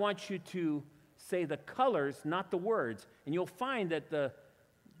 Now I want you to say the colors, not the words. And you'll find that the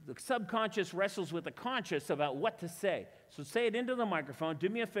subconscious wrestles with the conscious about what to say. So say it into the microphone. Do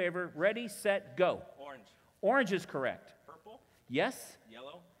me a favor. Ready, set, go. Orange. Orange is correct. Purple. Yes?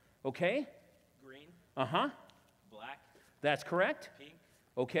 Yellow. Okay. Green. Uh-huh. Black. That's correct. Pink.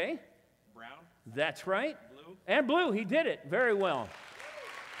 Okay. Brown. That's right. Blue. And blue. He did it very well.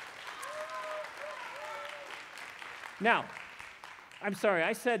 Now, I'm sorry,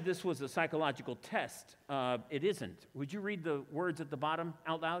 I said this was a psychological test. It isn't. Would you read the words at the bottom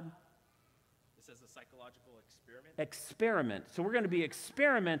out loud? This is a psychological experiment. Experiment. So we're going to be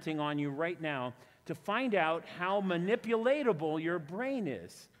experimenting on you right now to find out how manipulatable your brain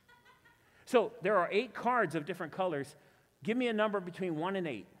is. So there are 8 cards of different colors. Give me a number between 1 and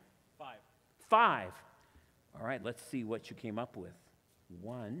 8. 5. 5. All right, let's see what you came up with.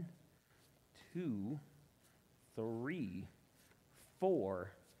 1, 2, 3,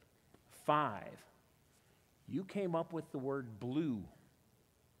 4, 5. You came up with the word blue.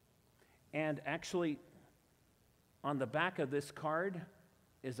 And actually, on the back of this card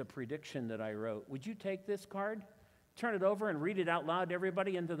is a prediction that I wrote. Would you take this card, turn it over, and read it out loud to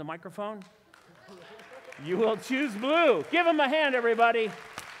everybody into the microphone? You will choose blue. Give him a hand, everybody.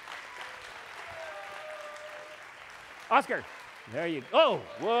 Oscar, there you go. Oh,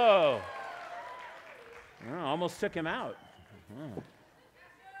 whoa. Oh, almost took him out. Oh.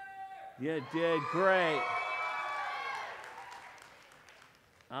 You did great.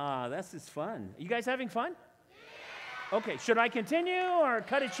 This is fun. You guys having fun? Okay, should I continue or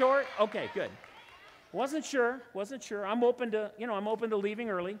cut it short? Okay, good. Wasn't sure. I'm open to leaving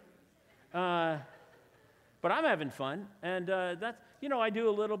early. But I'm having fun. And I do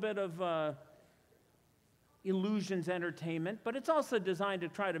a little bit of illusions entertainment, but it's also designed to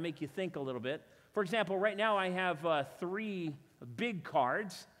try to make you think a little bit. For example, right now I have 3 big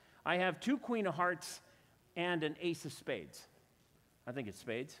cards. I have 2 Queen of Hearts and an Ace of Spades. I think it's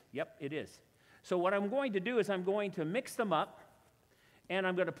spades. Yep, it is. So what I'm going to do is I'm going to mix them up, and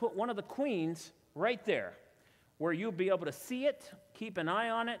I'm going to put one of the queens right there where you'll be able to see it, keep an eye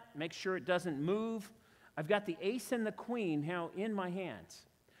on it, make sure it doesn't move. I've got the ace and the queen now in my hands.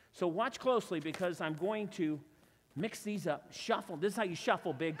 So watch closely because I'm going to mix these up, shuffle. This is how you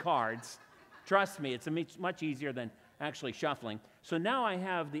shuffle big cards. Trust me, it's much easier than actually shuffling. So now I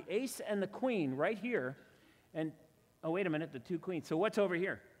have the ace and the queen right here. And, oh, wait a minute, the two queens. So what's over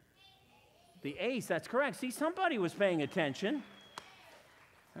here? The ace, that's correct. See, somebody was paying attention.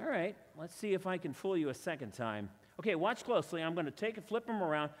 All right, let's see if I can fool you a second time. Okay, watch closely. I'm going to flip them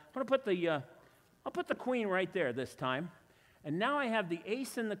around. I'm going to put I'll put the queen right there this time. And now I have the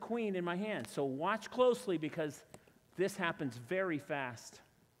ace and the queen in my hand. So watch closely because this happens very fast. Did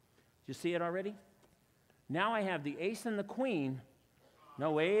you see it already? Now I have the ace and the queen.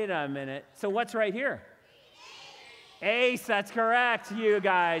 No, wait a minute. So what's right here? Ace, that's correct. You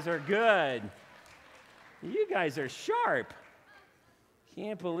guys are good. You guys are sharp.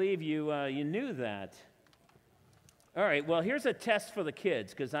 Can't believe you knew that. All right, well, here's a test for the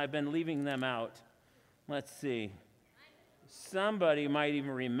kids because I've been leaving them out. Let's see. Somebody might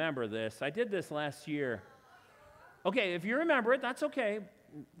even remember this. I did this last year. Okay, if you remember it, that's okay.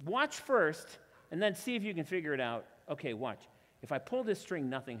 Watch first and then see if you can figure it out. Okay, watch. If I pull this string,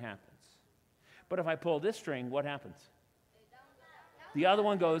 nothing happens. But if I pull this string, what happens? The other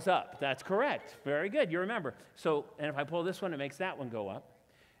one goes up. That's correct. Very good. You remember. So, and if I pull this one, it makes that one go up.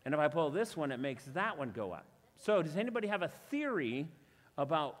 And if I pull this one, it makes that one go up. So does anybody have a theory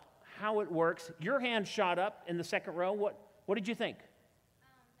about how it works? Your hand shot up in the second row. What did you think?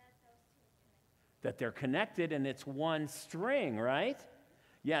 That they're connected and it's one string, right?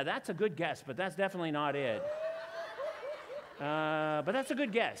 Yeah, that's a good guess, but that's definitely not it. But that's a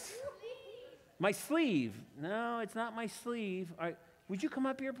good guess. My sleeve. No, it's not my sleeve. All right. Would you come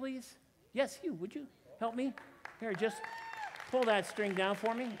up here, please? Yes, you. Would you help me? Here, just pull that string down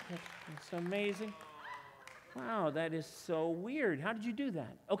for me. It's amazing. Wow, that is so weird. How did you do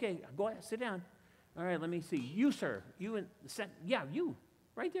that? Okay, go ahead, sit down. All right, let me see. You, sir. You in the second. Yeah, you.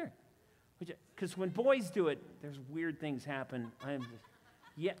 Right there. Because when boys do it, there's weird things happen.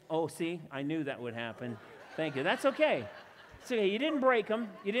 Yeah. Oh, see? I knew that would happen. Thank you. That's okay. It's okay. You didn't break them.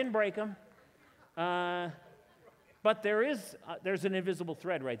 You didn't break them. But there's an invisible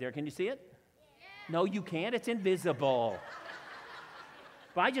thread right there. Can you see it? No, you can't. It's invisible.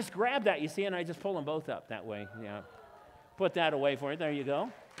 But I just grabbed that, you see, and I just pull them both up that way. Yeah. Put that away for you. There you go.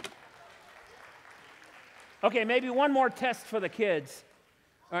 Okay, maybe one more test for the kids.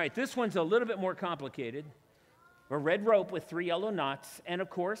 All right, this one's a little bit more complicated. A red rope with 3 yellow knots, and of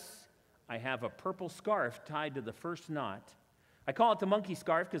course, I have a purple scarf tied to the first knot. I call it the monkey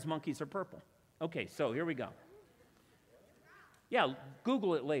scarf because monkeys are purple. Okay, so here we go. Yeah,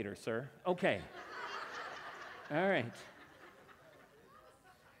 Google it later, sir. Okay. All right.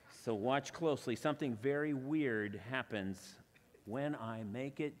 So watch closely. Something very weird happens when I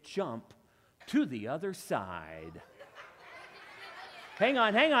make it jump to the other side. Hang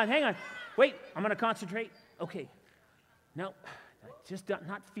on. Wait, I'm going to concentrate. Okay. No, just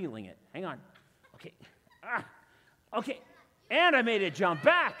not feeling it. Hang on. Okay. Okay. And I made it jump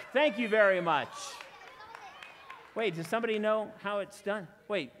back. Thank you very much. Wait, does somebody know how it's done?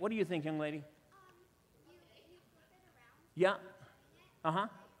 Wait, what do you think, young lady? Yeah. Uh-huh.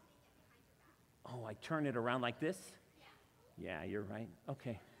 Oh, I turn it around like this? Yeah, you're right.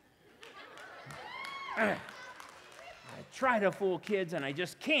 Okay. I try to fool kids, and I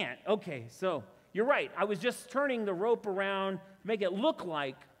just can't. Okay, so you're right. I was just turning the rope around to make it look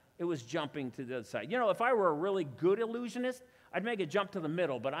like it was jumping to the other side. You know, if I were a really good illusionist, I'd make it jump to the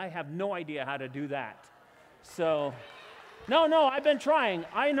middle, but I have no idea how to do that. So, no, I've been trying.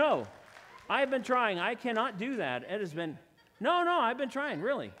 I know. I've been trying. I cannot do that. It has been, no, I've been trying,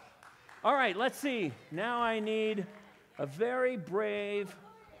 really. All right, let's see. Now I need a very brave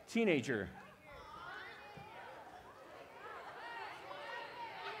teenager.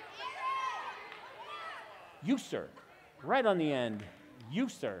 You, sir. Right on the end. You,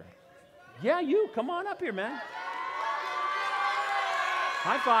 sir. Yeah, you. Come on up here, man.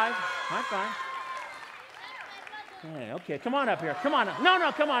 High five. High five. Yeah, okay, come on up here. Come on up.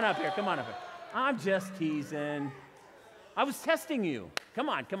 No, come on up here. Come on up here. I'm just teasing. I was testing you. Come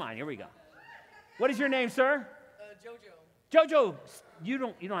on. Here we go. What is your name, sir? Jojo. Jojo. You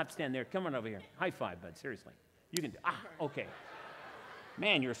don't have to stand there. Come on over here. High five, bud. Seriously. You can do. Okay.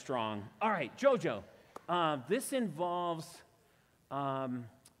 Man, you're strong. All right, Jojo. This involves,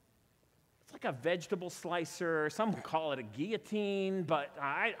 it's like a vegetable slicer. Some call it a guillotine, but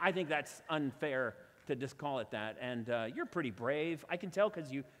I think that's unfair to just call it that. And you're pretty brave. I can tell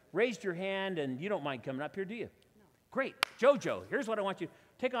because you raised your hand and you don't mind coming up here, do you? No. Great. Jojo, here's what I want you to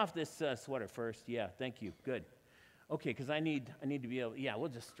take off this sweater first. Yeah, thank you. Good. Okay, because I need to be able, yeah, we'll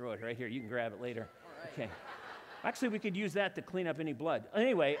just throw it right here. You can grab it later. All right. Okay. Actually, we could use that to clean up any blood.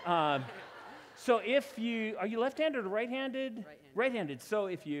 Anyway, so are you left-handed or right-handed? Right-handed. Right-handed. So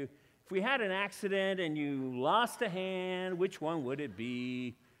if if we had an accident and you lost a hand, which one would it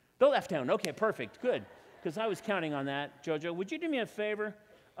be? The left hand. Okay, perfect. Good. Because I was counting on that. Jojo, would you do me a favor?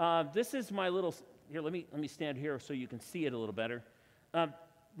 This is my little, here, let me stand here so you can see it a little better.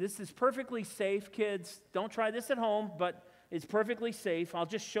 This is perfectly safe, kids. Don't try this at home, but it's perfectly safe. I'll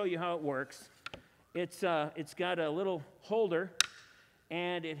just show you how it works. It's got a little holder,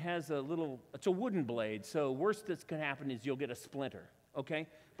 and it has it's a wooden blade. So worst that's going to happen is you'll get a splinter, okay?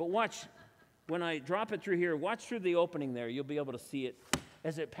 But watch, when I drop it through here, watch through the opening there. You'll be able to see it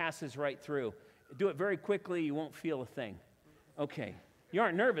as it passes right through. Do it very quickly. You won't feel a thing. Okay. You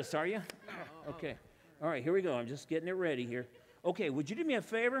aren't nervous, are you? No. Okay. All right, here we go. I'm just getting it ready here. Okay, would you do me a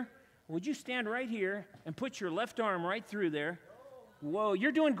favor? Would you stand right here and put your left arm right through there? Whoa,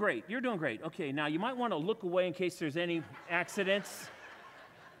 you're doing great. You're doing great. Okay, now you might want to look away in case there's any accidents.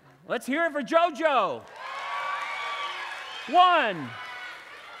 Let's hear it for JoJo. 1,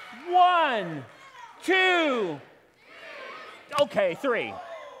 2. Okay, 3.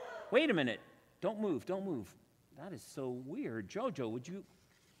 Wait a minute. Don't move. Don't move. That is so weird. JoJo,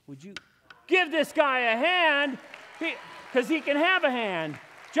 would you give this guy a hand? Because he can have a hand.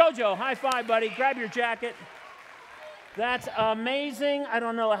 JoJo, high five, buddy. Grab your jacket. That's amazing. I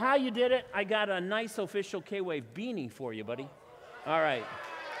don't know how you did it. I got a nice official K-Wave beanie for you, buddy. All right.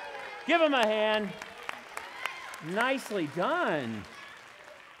 Give him a hand. Nicely done.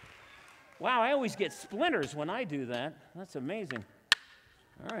 Wow, I always get splinters when I do that. That's amazing.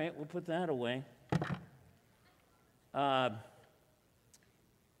 All right, we'll put that away.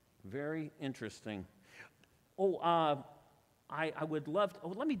 Very interesting. I would love to,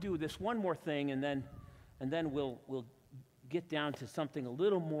 let me do this one more thing, and then we'll get down to something a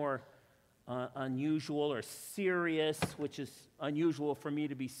little more unusual or serious, which is unusual for me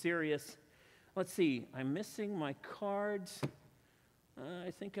to be serious. Let's see, I'm missing my cards.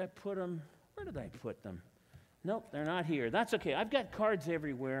 I think I put them, where did I put them? Nope, they're not here. That's okay, I've got cards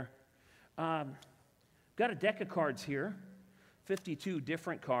everywhere. Got a deck of cards here, 52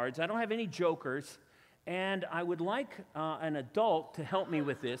 different cards. I don't have any jokers, and I would like an adult to help me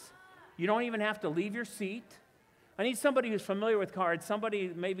with this. You don't even have to leave your seat. I need somebody who's familiar with cards,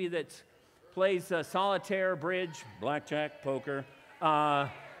 somebody maybe that plays solitaire, bridge, blackjack, poker. I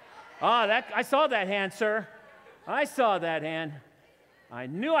saw that hand, sir. I saw that hand. I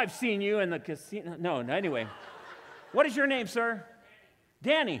knew I've seen you in the casino. No, anyway. What is your name, sir?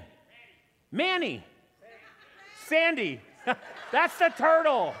 Danny. Manny. Sandy. That's the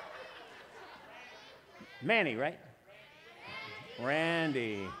turtle. Manny, right?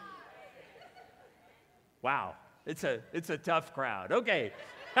 Randy. Wow. It's a tough crowd. Okay.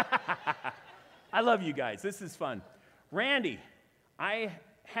 I love you guys. This is fun. Randy, I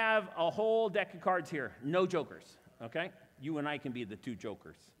have a whole deck of cards here. No jokers, okay? You and I can be the two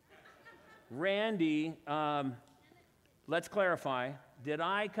jokers. Randy, let's clarify. Did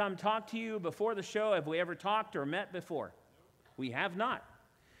I come talk to you before the show? Have we ever talked or met before? We have not.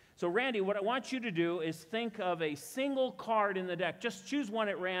 So, Randy, what I want you to do is think of a single card in the deck. Just choose one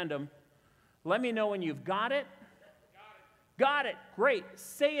at random. Let me know when you've got it. Got it. Great.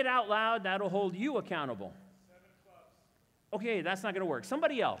 Say it out loud. That'll hold you accountable. 7 clubs. Okay, that's not going to work.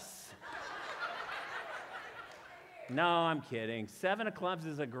 Somebody else. No, I'm kidding. 7 of clubs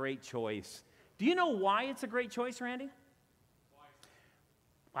is a great choice. Do you know why it's a great choice, Randy?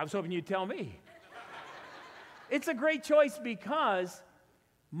 I was hoping you'd tell me. It's a great choice because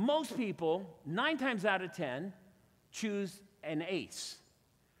most people, 9 times out of 10, choose an ace.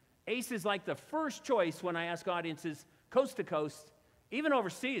 Ace is like the first choice when I ask audiences coast to coast. Even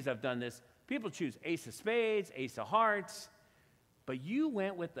overseas, I've done this. People choose ace of spades, ace of hearts. But you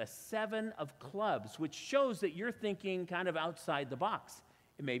went with the 7 of clubs, which shows that you're thinking kind of outside the box.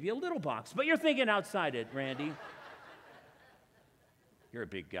 It may be a little box, but you're thinking outside it, Randy. You're a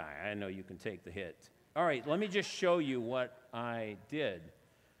big guy. I know you can take the hit. All right, let me just show you what I did.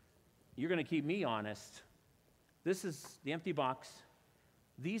 You're going to keep me honest. This is the empty box.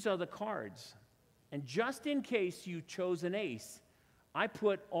 These are the cards. And just in case you chose an ace, I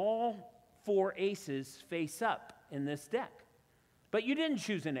put all 4 aces face up in this deck. But you didn't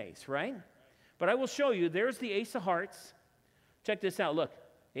choose an ace, right? But I will show you. There's the ace of hearts. Check this out. Look,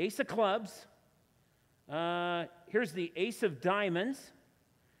 ace of clubs. Here's the ace of diamonds.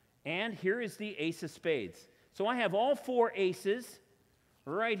 And here is the ace of spades. So I have all 4 aces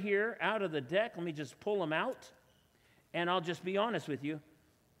right here out of the deck. Let me just pull them out. And I'll just be honest with you.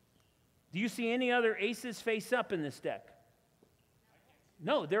 Do you see any other aces face up in this deck?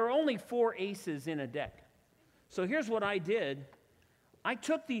 No, there are only 4 aces in a deck. So here's what I did. I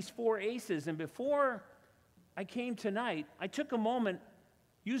took these 4 aces, and before I came tonight, I took a moment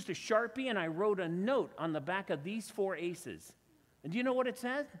used a Sharpie, and I wrote a note on the back of these 4 aces. And do you know what it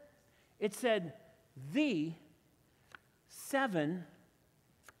said? It said, the 7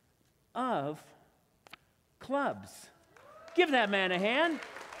 of clubs. Give that man a hand.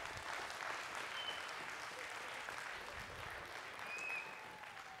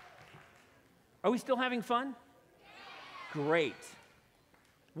 Are we still having fun? Great.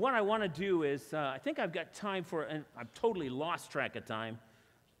 What I want to do is, I think I've got time for, and I've totally lost track of time.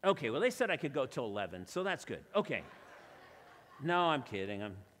 Okay, well, they said I could go till 11, so that's good. Okay. No, I'm kidding.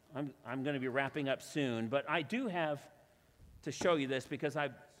 I'm going to be wrapping up soon, but I do have to show you this because I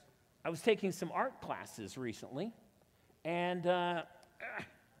was taking some art classes recently, and here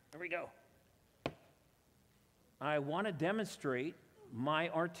we go. I want to demonstrate my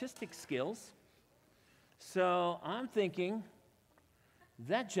artistic skills, so I'm thinking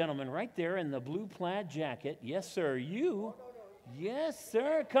that gentleman right there in the blue plaid jacket, yes, sir, you, yes,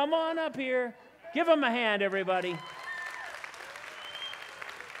 sir, come on up here. Give him a hand, everybody.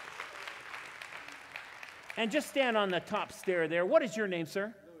 And just stand on the top stair there. What is your name,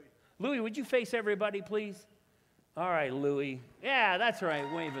 sir? Louis. Louis, would you face everybody, please? All right, Louis. Yeah, that's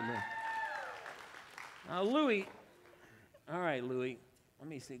right, wave at me. Louis, all right, Louis. Let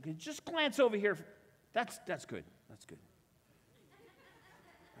me see. Just glance over here. That's good. That's good.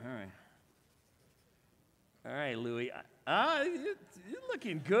 All right. All right, Louis. You're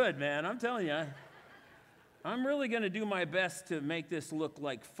looking good, man. I'm telling you. I'm really going to do my best to make this look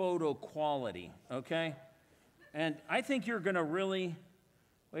like photo quality, okay? And I think you're going to really...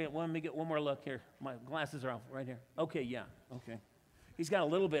 Wait, let me get one more look here. My glasses are off right here. Okay, yeah, okay. He's got a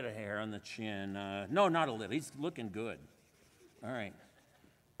little bit of hair on the chin. No, not a little. He's looking good. All right.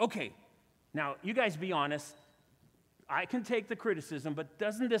 Okay. Now, you guys be honest. I can take the criticism, but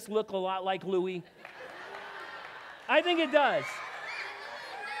doesn't this look a lot like Louis? I think it does.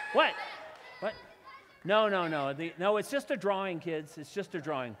 What? What? No. No, it's just a drawing, kids. It's just a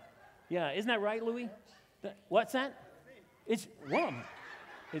drawing. Yeah, isn't that right, Louis? What's that? It's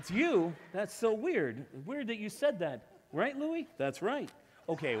you? That's so weird. Weird that you said that. Right, Louis? That's right.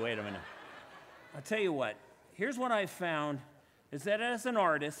 Okay, wait a minute. I'll tell you what. Here's what I found, is that as an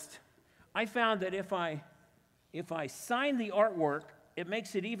artist, I found that if I sign the artwork, it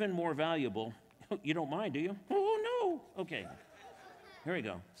makes it even more valuable. You don't mind, do you? Oh, no. Okay. Here we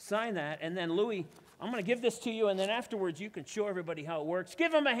go. Sign that, and then, Louis, I'm going to give this to you, and then afterwards you can show everybody how it works.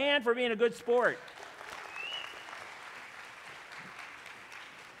 Give him a hand for being a good sport.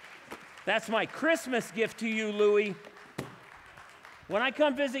 That's my Christmas gift to you, Louis. When I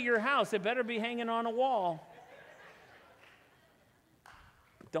come visit your house, it better be hanging on a wall.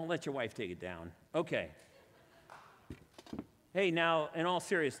 Don't let your wife take it down. Okay. Hey, now, in all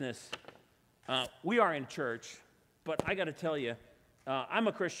seriousness, we are in church, but I got to tell you, I'm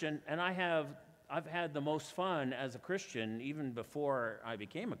a Christian, and I've had the most fun as a Christian even before I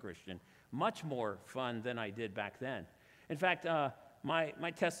became a Christian. Much more fun than I did back then. In fact,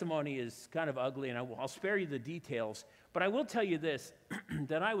 my testimony is kind of ugly, and I'll spare you the details, but I will tell you this,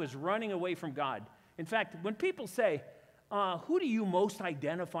 that I was running away from God. In fact, when people say, who do you most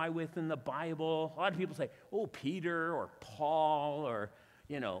identify with in the Bible? A lot of people say, oh, Peter or Paul or,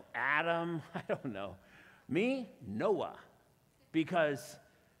 Adam. I don't know. Me, Noah. Because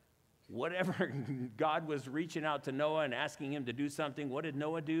whatever God was reaching out to Noah and asking him to do something, what did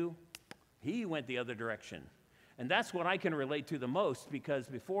Noah do? He went the other direction. And that's what I can relate to the most, because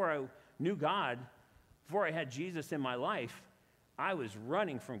before I knew God, before I had Jesus in my life, I was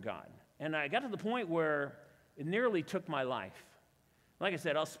running from God. And I got to the point where it nearly took my life. Like I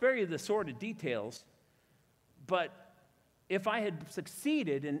said, I'll spare you the sordid details, but if I had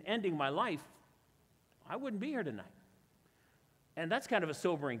succeeded in ending my life, I wouldn't be here tonight. And that's kind of a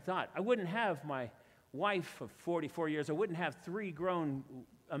sobering thought. I wouldn't have my wife of 44 years. I wouldn't have 3 grown,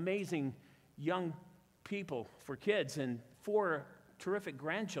 amazing young people for kids and 4 terrific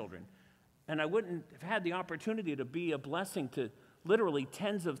grandchildren. And I wouldn't have had the opportunity to be a blessing to literally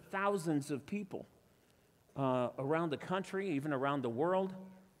tens of thousands of people around the country, even around the world.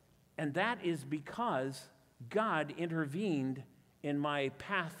 And that is because God intervened in my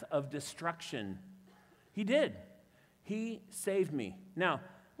path of destruction. He did. He saved me. Now,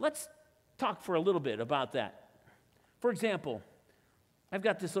 let's talk for a little bit about that. For example, I've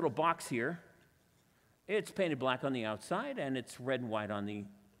got this little box here. It's painted black on the outside, and it's red and white on the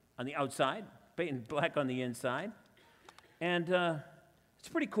outside, painted black on the inside. And it's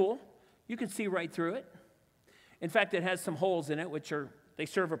pretty cool. You can see right through it. In fact, it has some holes in it, they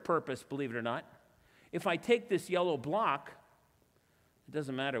serve a purpose, believe it or not. If I take this yellow block, it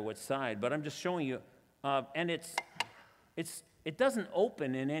doesn't matter what side, but I'm just showing you, and it's it doesn't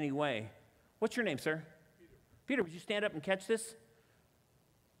open in any way. What's your name, sir? Peter, would you stand up and catch this?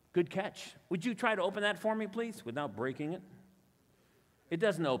 Good catch. Would you try to open that for me, please, without breaking it? It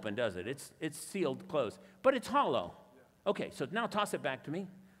doesn't open, does it? It's sealed closed, but it's hollow. Okay, so now toss it back to me.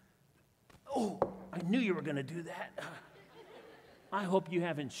 Oh, I knew you were going to do that. I hope you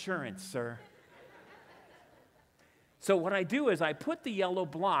have insurance, sir. So what I do is I put the yellow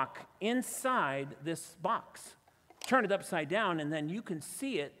block inside this box, turn it upside down, and then you can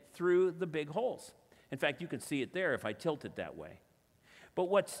see it through the big holes. In fact, you can see it there if I tilt it that way. But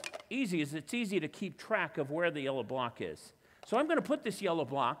what's easy is it's easy to keep track of where the yellow block is. So I'm going to put this yellow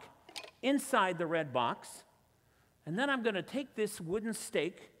block inside the red box, and then I'm going to take this wooden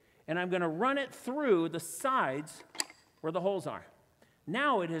stake, and I'm going to run it through the sides where the holes are.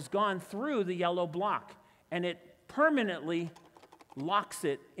 Now it has gone through the yellow block, and it permanently locks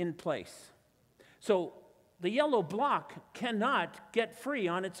it in place. So the yellow block cannot get free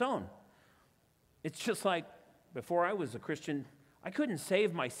on its own. It's just like before I was a Christian, I couldn't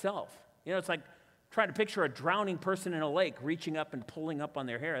save myself. You know, it's like trying to picture a drowning person in a lake reaching up and pulling up on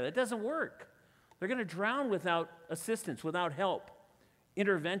their hair. That doesn't work. They're going to drown without assistance, without help,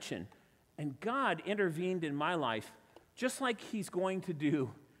 intervention. And God intervened in my life just like he's going to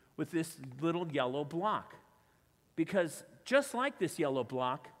do with this little yellow block. Because just like this yellow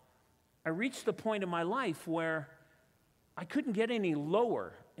block, I reached the point in my life where I couldn't get any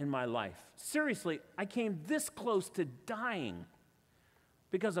lower in my life. Seriously, I came this close to dying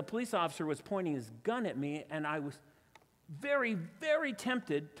because a police officer was pointing his gun at me, and I was very, very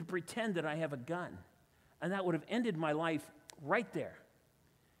tempted to pretend that I have a gun. And that would have ended my life right there.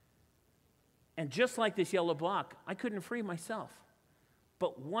 And just like this yellow block, I couldn't free myself.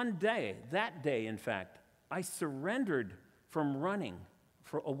 But one day, that day, in fact, I surrendered from running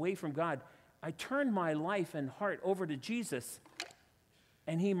away from God. I turned my life and heart over to Jesus,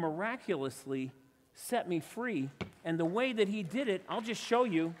 and he miraculously set me free. And the way that he did it, I'll just show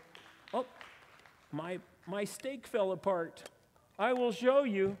you. Oh, my stake fell apart. I will show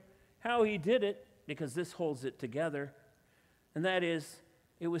you how he did it, because this holds it together. And that is,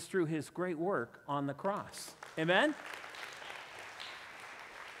 it was through his great work on the cross. Amen?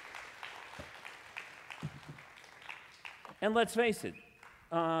 And let's face it,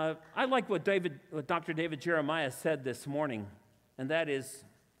 I like what Dr. David Jeremiah said this morning, and that is,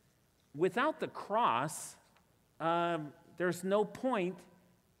 without the cross, there's no point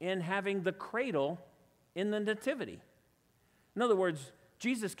in having the cradle in the nativity. In other words,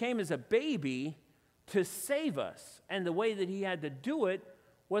 Jesus came as a baby to save us, and the way that he had to do it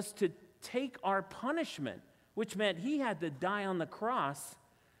was to take our punishment, which meant he had to die on the cross,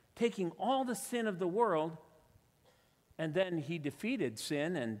 taking all the sin of the world. And then he defeated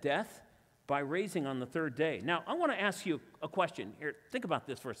sin and death by raising on the third day. Now, I want to ask you a question. Here, think about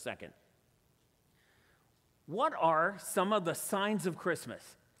this for a second. What are some of the signs of Christmas?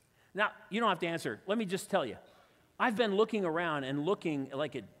 Now, you don't have to answer. Let me just tell you. I've been looking around and looking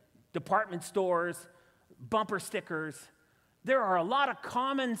like at department stores, bumper stickers. There are a lot of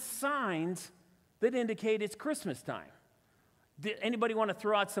common signs that indicate it's Christmas time. Did anybody want to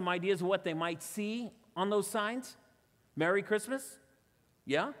throw out some ideas of what they might see on those signs? Merry Christmas?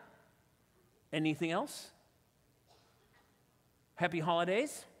 Yeah? Anything else? Happy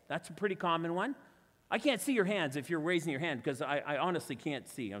holidays? That's a pretty common one. I can't see your hands if you're raising your hand because I honestly can't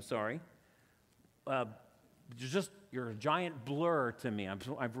see. I'm sorry. You're a giant blur to me. I'm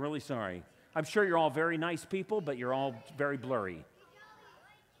really sorry. I'm sure you're all very nice people, but you're all very blurry.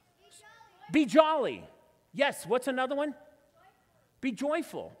 Be jolly. Yes, what's another one? Be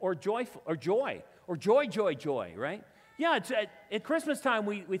joyful or joy, right? Yeah, it's at Christmas time,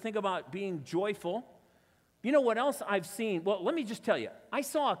 we think about being joyful. You know what else I've seen? Well, let me just tell you. I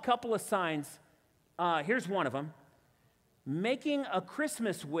saw a couple of signs. Here's one of them. Making a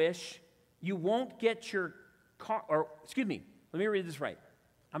Christmas wish, you won't get your car, or excuse me, let me read this right.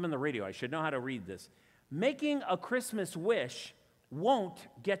 I'm on the radio. I should know how to read this. Making a Christmas wish won't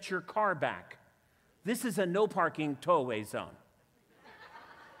get your car back. This is a no parking tow-away zone.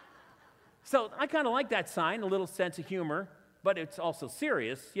 So I kind of like that sign, a little sense of humor, but it's also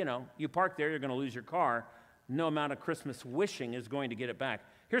serious. You know, you park there, you're going to lose your car. No amount of Christmas wishing is going to get it back.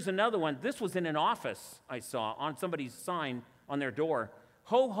 Here's another one. This was in an office I saw on somebody's sign on their door.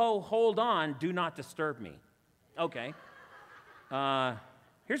 Ho, ho, hold on, do not disturb me. Okay.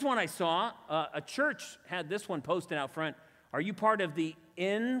 Here's one I saw. A church had this one posted out front. Are you part of the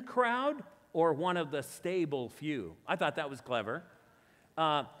in crowd or one of the stable few? I thought that was clever.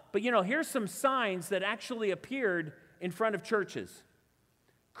 But, you know, here's some signs that actually appeared in front of churches.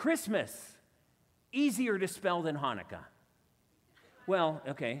 Christmas, easier to spell than Hanukkah. Well,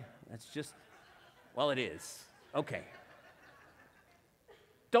 okay, that's just, well, it is. Okay.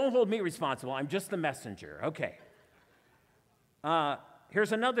 Don't hold me responsible. I'm just the messenger. Okay.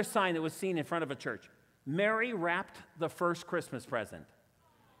 Here's another sign that was seen in front of a church. Mary wrapped the first Christmas present.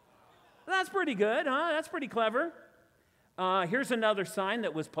 That's pretty good, huh? That's pretty clever. Here's another sign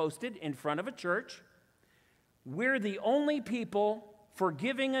that was posted in front of a church. We're the only people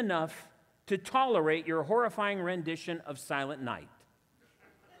forgiving enough to tolerate your horrifying rendition of Silent Night.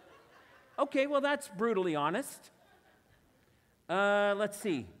 Okay, well, that's brutally honest. Let's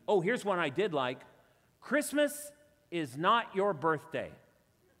see. Oh, here's one I did like. Christmas is not your birthday.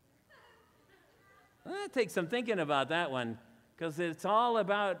 Take some thinking about that one, because it's all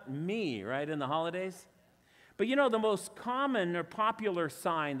about me, right, in the holidays. But you know, the most common or popular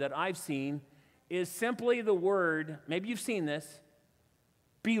sign that I've seen is simply the word, maybe you've seen this,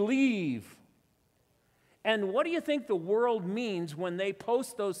 believe. And what do you think the world means when they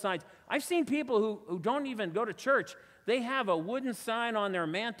post those signs? I've seen people who don't even go to church. They have a wooden sign on their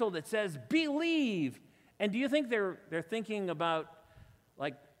mantle that says, believe. And do you think they're thinking about,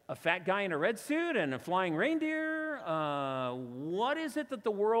 like, a fat guy in a red suit and a flying reindeer? What is it that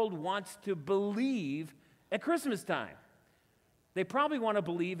the world wants to believe at Christmas time? They probably want to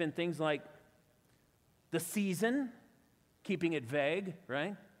believe in things like the season, keeping it vague,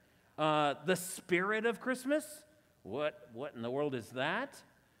 right? The spirit of Christmas. What in the world is that?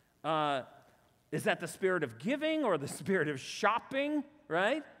 Is that the spirit of giving or the spirit of shopping,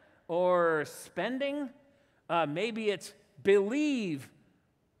 right? Or spending? Maybe it's believe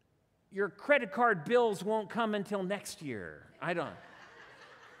your credit card bills won't come until next year. I don't.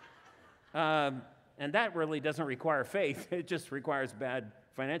 And that really doesn't require faith. It just requires bad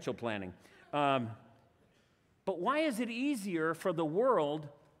financial planning. But why is it easier for the world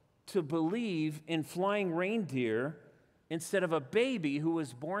to believe in flying reindeer instead of a baby who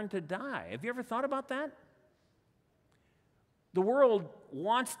was born to die? Have you ever thought about that? The world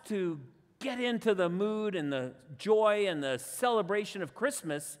wants to get into the mood and the joy and the celebration of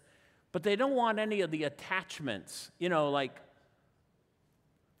Christmas, but they don't want any of the attachments, you know, like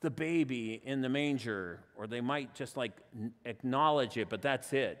the baby in the manger, or they might just like acknowledge it, but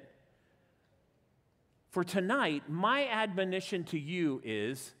that's it. For tonight, my admonition to you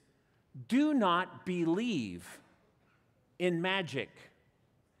is, do not believe in magic.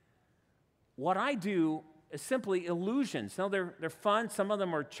 What I do is simply illusions. Now, they're fun. Some of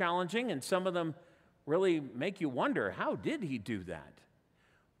them are challenging, and some of them really make you wonder, how did he do that?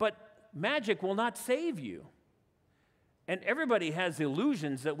 But magic will not save you. And everybody has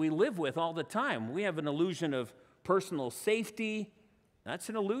illusions that we live with all the time. We have an illusion of personal safety. That's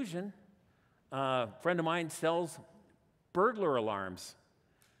an illusion. A friend of mine sells burglar alarms.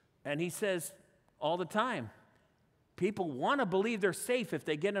 And he says all the time, people want to believe they're safe if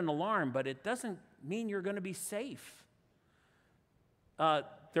they get an alarm, but it doesn't mean you're going to be safe.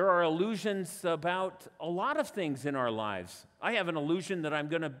 There are illusions about a lot of things in our lives. I have an illusion that I'm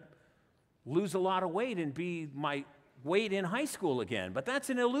going to lose a lot of weight and be my weight in high school again, but that's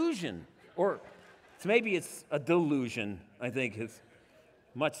an illusion. Or maybe it's a delusion, I think is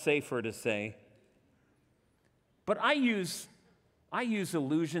much safer to say. But I use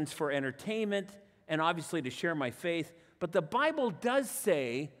illusions for entertainment and obviously to share my faith. But the Bible does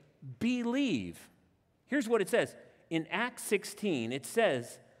say, believe. Here's what it says. In Acts 16, it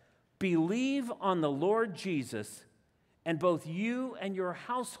says, believe on the Lord Jesus, and both you and your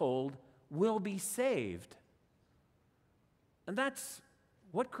household will be saved. And that's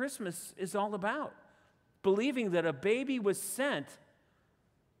what Christmas is all about. Believing that a baby was sent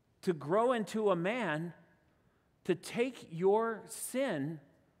to grow into a man, to take your sin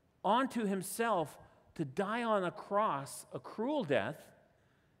onto himself, to die on a cross, a cruel death,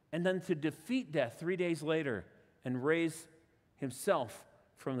 and then to defeat death 3 days later and raise himself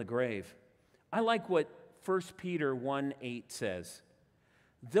from the grave. I like what 1 Peter 1:8 says.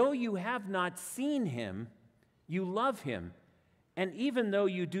 Though you have not seen him, you love him. And even though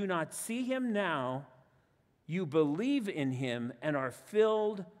you do not see him now, you believe in him and are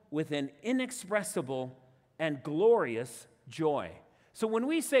filled with an inexpressible and glorious joy. So when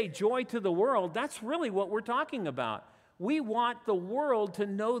we say joy to the world, that's really what we're talking about. We want the world to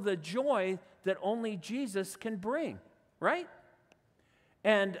know the joy that only Jesus can bring, right?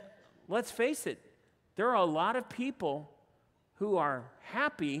 And let's face it, there are a lot of people who are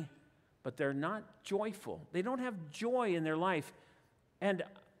happy, but they're not joyful. They don't have joy in their life. And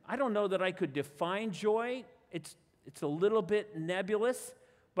I don't know that I could define joy. It's a little bit nebulous,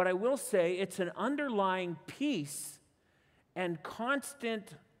 but I will say it's an underlying peace and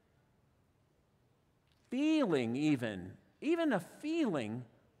constant feeling even even a feeling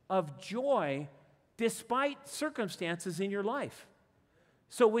of joy despite circumstances in your life.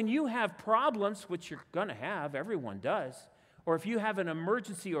 So when you have problems, which you're going to have, everyone does, or if you have an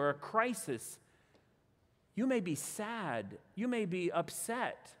emergency or a crisis, you may be sad, you may be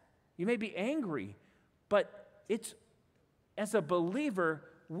upset, you may be angry, but as a believer,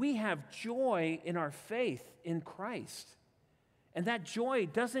 we have joy in our faith in Christ. And that joy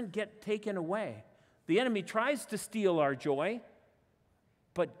doesn't get taken away. The enemy tries to steal our joy,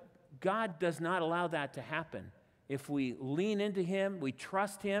 but God does not allow that to happen. If we lean into Him, we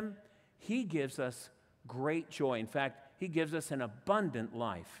trust Him, He gives us great joy. In fact, He gives us an abundant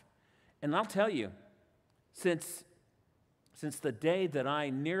life. And I'll tell you, since the day that I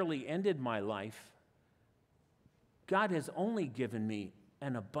nearly ended my life, God has only given me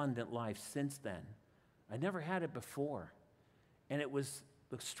an abundant life since then. I never had it before. And it was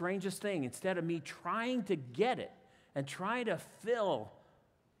the strangest thing. Instead of me trying to get it and try to fill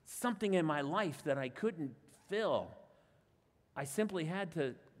something in my life that I couldn't fill, I simply had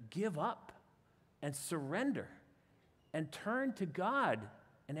to give up and surrender and turn to God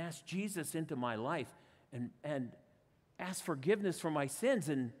and ask Jesus into my life and ask forgiveness for my sins.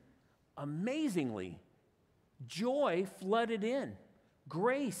 And amazingly, joy flooded in,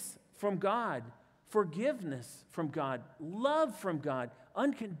 grace from God, forgiveness from God, love from God,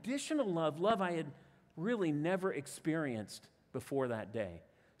 unconditional love I had really never experienced before that day.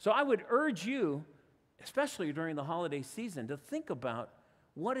 So I would urge you, especially during the holiday season, to think about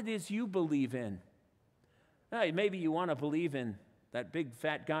what it is you believe in. Maybe you want to believe in that big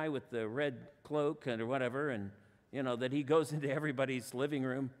fat guy with the red cloak or whatever, and that he goes into everybody's living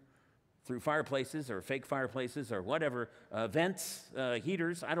room through fireplaces or fake fireplaces or whatever, vents,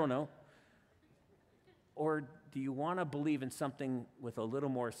 heaters, I don't know. Or do you want to believe in something with a little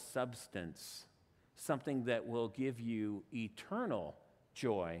more substance, something that will give you eternal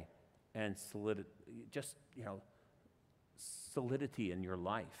joy and solidity in your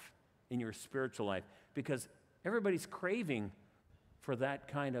life, in your spiritual life? Because everybody's craving for that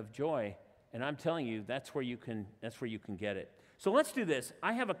kind of joy, and I'm telling you, that's where you can get it. So let's do this.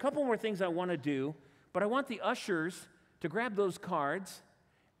 I have a couple more things I want to do, but I want the ushers to grab those cards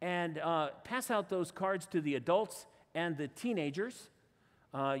and pass out those cards to the adults and the teenagers.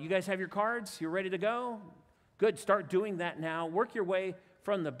 You guys have your cards? You're ready to go? Good. Start doing that now. Work your way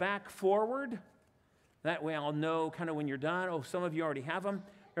from the back forward. That way I'll know kind of when you're done. Oh, some of you already have them.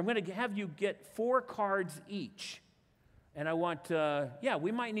 I'm going to have you get 4 cards each. And I want,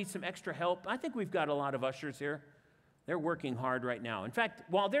 we might need some extra help. I think we've got a lot of ushers here. They're working hard right now. In fact,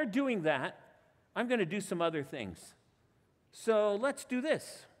 while they're doing that, I'm going to do some other things. So let's do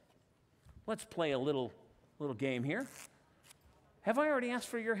this. Let's play a little game here. Have I already asked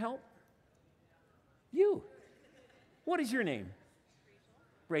for your help? You. What is your name?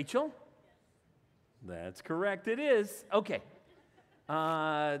 Rachel? That's correct, it is. Okay.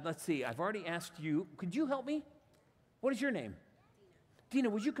 Let's see. I've already asked you. Could you help me? What is your name? Dina,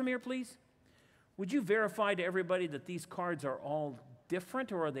 would you come here, please? Would you verify to everybody that these cards are all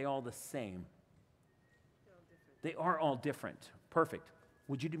different, or are they all the same? They are all different. Perfect.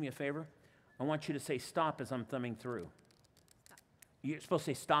 Would you do me a favor? I want you to say stop as I'm thumbing through. Stop. You're supposed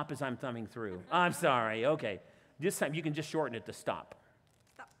to say stop as I'm thumbing through. I'm sorry. Okay. This time you can just shorten it to stop.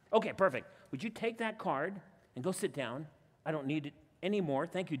 Stop. Okay, perfect. Would you take that card and go sit down? I don't need it anymore.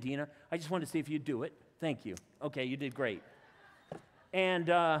 Thank you, Dina. I just wanted to see if you'd do it. Thank you. Okay, you did great. And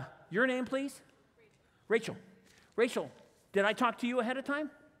your name, please? Rachel. Rachel, did I talk to you ahead of time?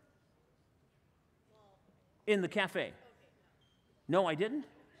 In the cafe? No, I didn't?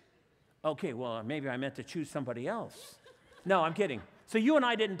 Okay, well, maybe I meant to choose somebody else. No, I'm kidding. So you and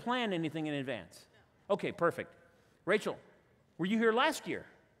I didn't plan anything in advance? Okay, perfect. Rachel, were you here last year?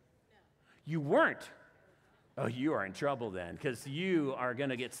 No. You weren't? Oh, you are in trouble then, because you are going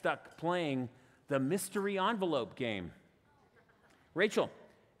to get stuck playing the mystery envelope game. Rachel,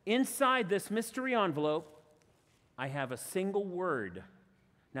 inside this mystery envelope, I have a single word.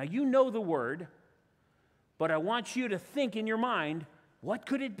 Now, you know the word, but I want you to think in your mind, what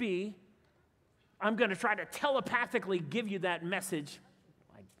could it be? I'm going to try to telepathically give you that message,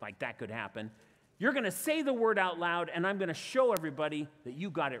 like that could happen. You're going to say the word out loud, and I'm going to show everybody that you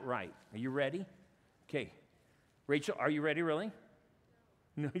got it right. Are you ready? Okay. Rachel, are you ready, really?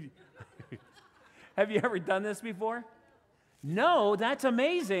 No. Have you ever done this before? No, that's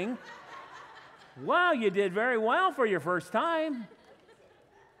amazing. Wow, you did very well for your first time.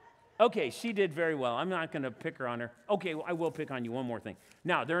 Okay, she did very well. I'm not going to pick her on her. Okay, well, I will pick on you. One more thing.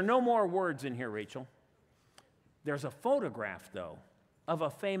 Now, there are no more words in here, Rachel. There's a photograph, though, of a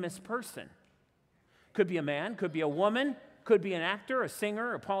famous person. Could be a man, could be a woman, Could be an actor, a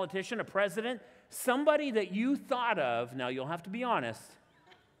singer, a politician, a president, somebody that you thought of. Now, you'll have to be honest.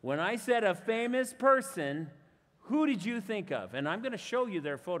 When I said a famous person, who did you think of? And I'm going to show you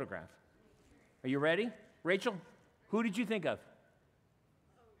their photograph. Are you ready? Rachel, who did you think of?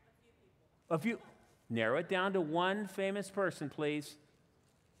 A few. Narrow it down to one famous person, please.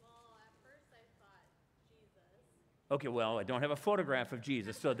 Well, at first I thought Jesus. Okay, well, I don't have a photograph of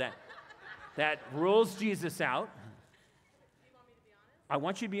Jesus, so that rules Jesus out. Do you want me to be honest? I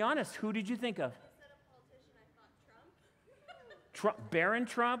want you to be honest. Who did you think of? Instead of politician, I thought Trump. Trump, Barron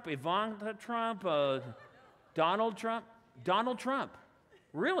Trump, Ivanka Trump, Donald Trump? Donald Trump.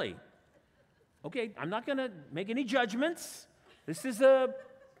 Really? Okay, I'm not going to make any judgments. This is a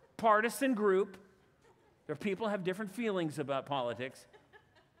partisan group. There are people who have different feelings about politics.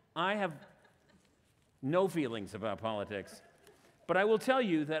 I have no feelings about politics. But I will tell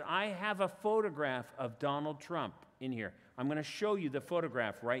you that I have a photograph of Donald Trump in here. I'm going to show you the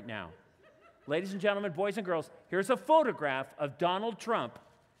photograph right now. Ladies and gentlemen, boys and girls, here's a photograph of Donald Trump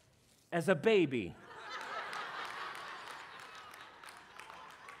as a baby.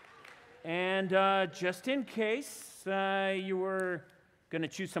 And just in case you were going to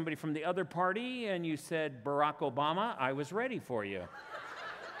choose somebody from the other party and you said Barack Obama, I was ready for you.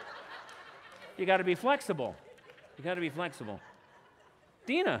 You got to be flexible. You got to be flexible.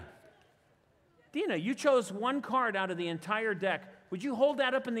 Dina, you chose one card out of the entire deck. Would you hold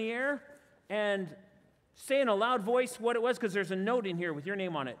that up in the air and say in a loud voice what it was? Because there's a note in here with your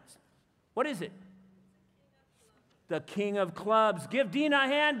name on it. What is it? The King of Clubs. Give Dina a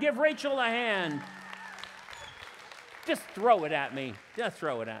hand. Give Rachel a hand. Just throw it at me. Just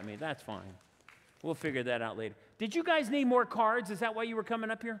throw it at me. That's fine. We'll figure that out later. Did you guys need more cards? Is that why you were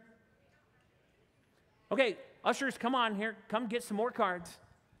coming up here? Okay, ushers, come on here. Come get some more cards.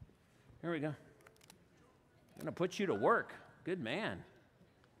 Here we go. I'm going to put you to work. Good man.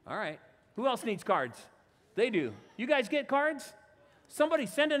 All right. Who else needs cards? They do. You guys get cards? Somebody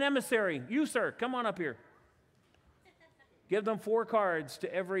send an emissary. You, sir, come on up here. Give them 4 cards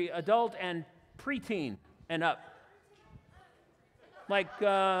to every adult and preteen and up. Like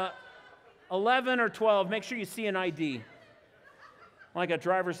 11 or 12, make sure you see an ID. Like a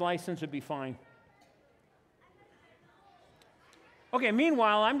driver's license would be fine. Okay,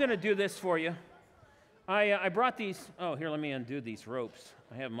 meanwhile, I'm going to do this for you. I brought these. Oh, here, let me undo these ropes.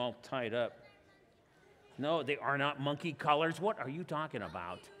 I have them all tied up. No, they are not monkey colors. What are you talking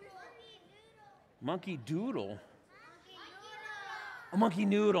about? Monkey doodle? A monkey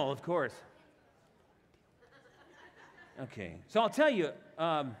noodle, of course. Okay, so I'll tell you,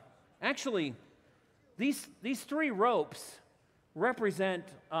 actually, these 3 ropes represent,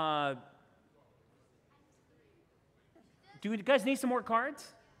 do you guys need some more cards?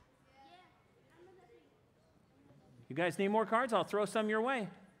 You guys need more cards? I'll throw some your way.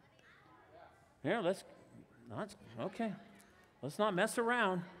 Here, okay. Let's not mess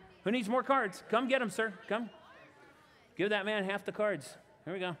around. Who needs more cards? Come get them, sir, come. Give that man half the cards.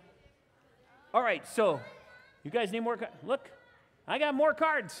 Here we go. All right, so you guys need more cards? Look, I got more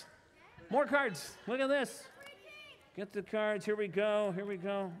cards. More cards. Look at this. Get the cards. Here we go. Here we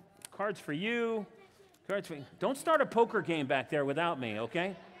go. Cards for you. Cards for you. Don't start a poker game back there without me,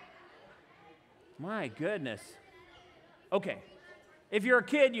 okay? My goodness. Okay. If you're a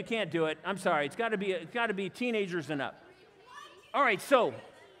kid, you can't do it. I'm sorry. It's got to be teenagers and up. All right, so,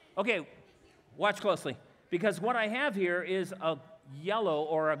 okay, watch closely. Because what I have here is a yellow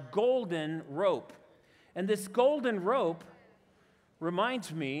or a golden rope. And this golden rope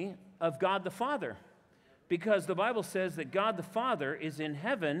reminds me of God the Father. Because the Bible says that God the Father is in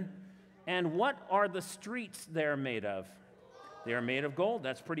heaven, and what are the streets they're made of? They are made of gold.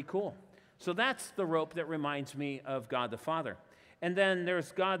 That's pretty cool. So that's the rope that reminds me of God the Father. And then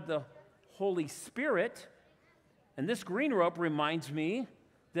there's God the Holy Spirit. And this green rope reminds me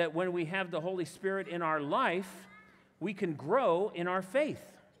that when we have the Holy Spirit in our life, we can grow in our faith.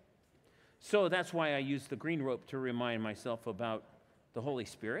 So that's why I use the green rope to remind myself about the Holy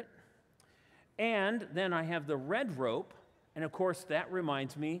Spirit. And then I have the red rope, and of course that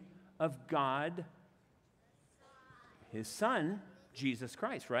reminds me of God, His Son, Jesus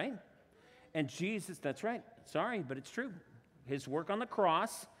Christ, right? And Jesus, that's right, sorry, but it's true. His work on the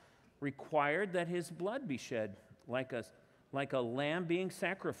cross required that His blood be shed like a lamb being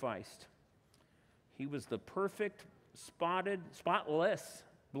sacrificed. He was the perfect, spotless,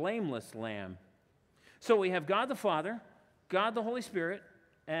 blameless lamb. So we have God the Father, God the Holy Spirit,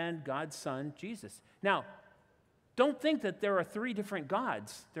 and God's Son, Jesus. Now, don't think that there are 3 different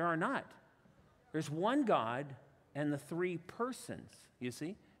gods. There are not. There's one God and the 3 persons, you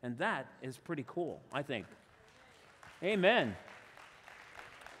see? And that is pretty cool, I think. Amen.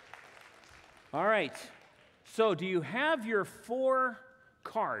 All right. So do you have your 4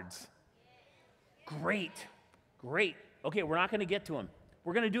 cards? Great. Great. Okay, we're not going to get to them.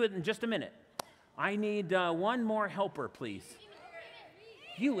 We're going to do it in just a minute. I need one more helper, please.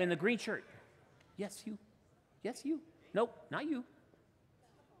 You in the green shirt. Yes, you. Yes, you. Nope, not you.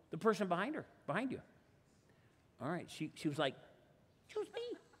 The person behind her, behind you. All right, she was like, choose me.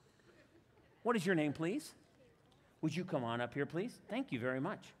 What is your name, please? Would you come on up here, please? Thank you very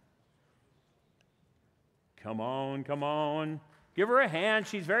much. Come on, come on. Give her a hand.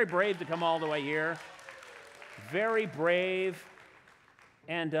 She's very brave to come all the way here. Very brave.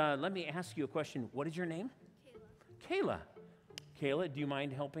 And let me ask you a question. What is your name? Kayla. Kayla, do you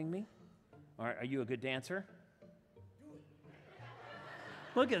mind helping me? Are you a good dancer?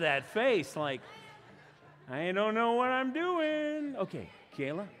 Look at that face, like, I don't know what I'm doing. Okay,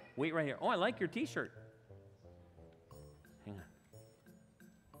 Kayla, wait right here. Oh, I like your t-shirt. Hang on.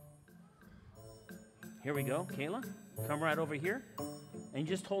 Here we go, Kayla. Come right over here. And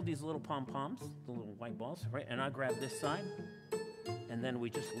you just hold these little pom-poms, the little white balls, right? And I'll grab this side. And then we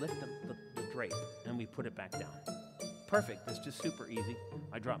just lift the drape, and we put it back down. Perfect. It's just super easy.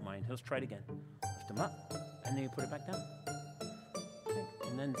 I dropped mine. Let's try it again. Lift them up, and then you put it back down. Okay.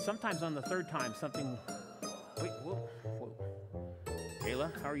 And then sometimes on the 3rd time, something... Wait, whoa, whoa.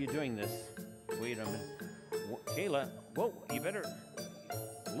 Kayla, how are you doing this? Wait a minute. Kayla, whoa, you better...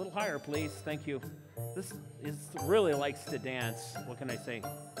 A little higher, please. Thank you. This really likes to dance. What can I say?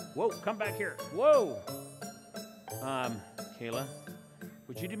 Whoa, come back here. Whoa. Kayla,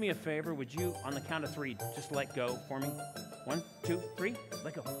 would you do me a favor? Would you, on the count of 3, just let go for me? 1, 2, 3,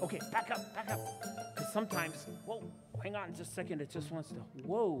 let go. Okay, back up, back up. Because sometimes, whoa, hang on just a second. It just wants to,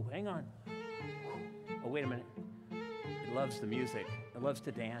 whoa, hang on. Oh, wait a minute. It loves the music. It loves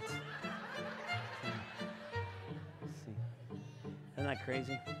to dance. Let's see. Isn't that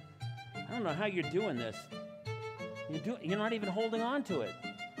crazy? I don't know how you're doing this. You're not even holding on to it.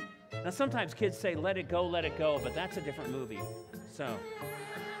 Now, sometimes kids say, let it go, but that's a different movie. So,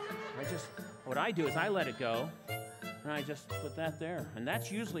 what I do is I let it go, and I just put that there. And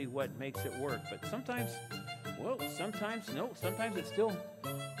that's usually what makes it work. But sometimes, whoa, sometimes, no, sometimes it still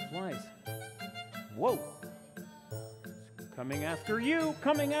flies. Whoa. Coming after you,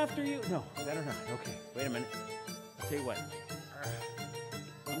 coming after you. No, better not. Okay, wait a minute. I'll tell you what.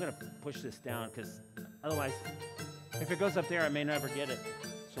 I'm going to push this down because otherwise, if it goes up there, I may never get it.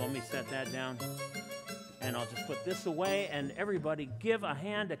 So let me set that down. And I'll just put this away. And everybody give a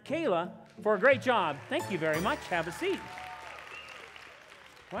hand to Kayla for a great job. Thank you very much. Have a seat.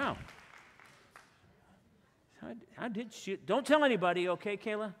 Wow. How did she? Don't tell anybody, okay,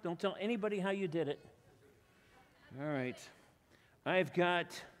 Kayla? Don't tell anybody how you did it. All right. I've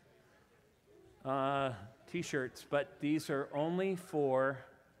got T-shirts, but these are only for,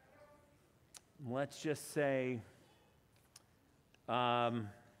 let's just say,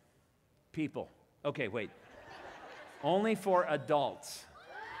 people. Okay, wait. Only for adults.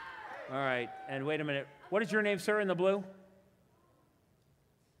 All right, and wait a minute. What is your name, sir, in the blue?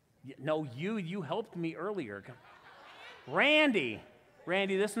 No, you helped me earlier. Randy.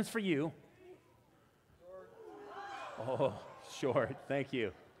 Randy, this one's for you. Oh, short. Thank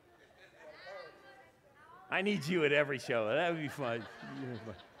you. I need you at every show. That would be fun.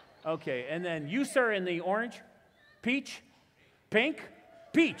 Okay, and then you, sir, in the orange. Peach. Pink.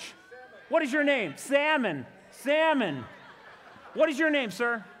 Peach. What is your name? Salmon. Salmon. What is your name,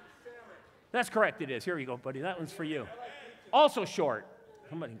 sir? That's correct, it is. Here you go, buddy. That one's for you. Also short.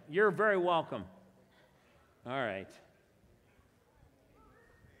 Somebody, you're very welcome. All right.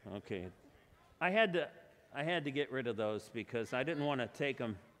 Okay. I had to get rid of those because I didn't want to take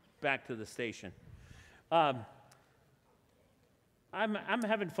them back to the station. I'm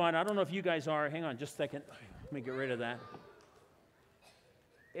having fun. I don't know if you guys are. Hang on just a second. Let me get rid of that.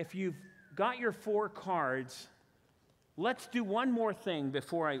 If you've got your 4 cards, let's do one more thing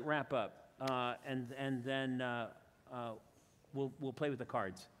before I wrap up, and then we'll play with the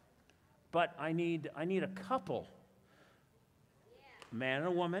cards. But I need a couple, man and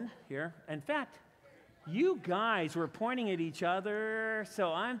a woman here. In fact, you guys were pointing at each other,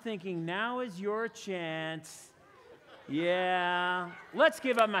 so I'm thinking now is your chance. Yeah, let's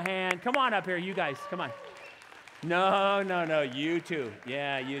give them a hand. Come on up here, you guys. Come on. No, you two.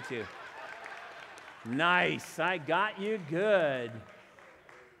 Yeah, you two. Nice, I got you good.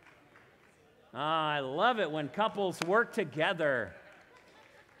 Oh, I love it when couples work together.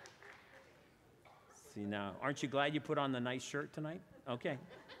 See now, aren't you glad you put on the nice shirt tonight? Okay.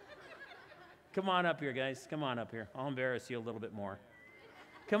 Come on up here, guys. Come on up here. I'll embarrass you a little bit more.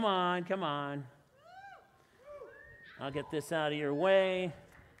 Come on, come on. I'll get this out of your way.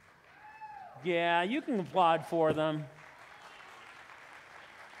 Yeah, you can applaud for them.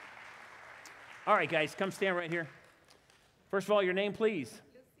 All right, guys, come stand right here. First of all, your name, please.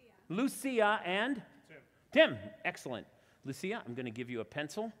 Lucia and? Tim. Excellent. Lucia, I'm going to give you a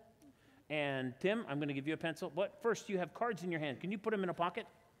pencil. And Tim, I'm going to give you a pencil. But first, you have cards in your hand. Can you put them in a pocket?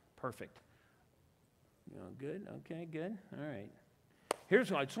 Perfect. Good. Okay, good. All right.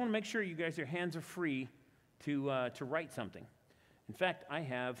 Here's what I just want to make sure you guys, your hands are free to write something. In fact, I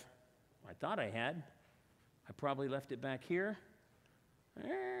thought I had. I probably left it back here.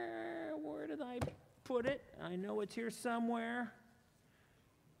 Where did I put it? I know it's here somewhere.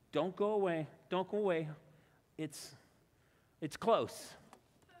 Don't go away. Don't go away. It's close.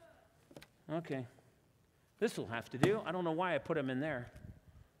 Okay. This will have to do. I don't know why I put them in there,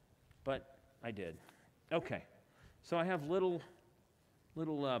 but I did. Okay. So I have little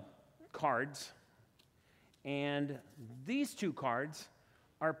cards, and these two cards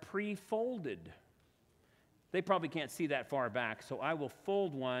are pre-folded. They probably can't see that far back, so I will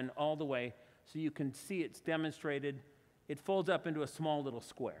fold one all the way so you can see it's demonstrated. It folds up into a small little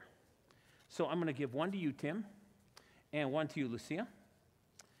square. So I'm going to give one to you, Tim, and one to you, Lucia.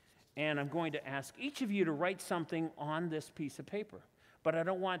 And I'm going to ask each of you to write something on this piece of paper. But I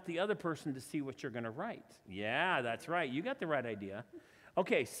don't want the other person to see what you're going to write. Yeah, that's right. You got the right idea.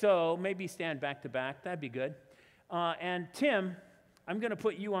 Okay, so maybe stand back to back. That'd be good. And Tim, I'm going to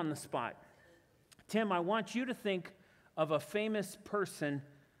put you on the spot. Tim, I want you to think of a famous person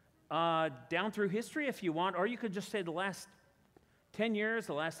down through history if you want, or you could just say the last 10 years,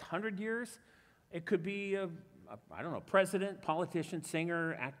 the last 100 years. It could be, I don't know, president, politician,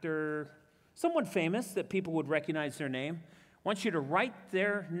 singer, actor, someone famous that people would recognize their name. I want you to write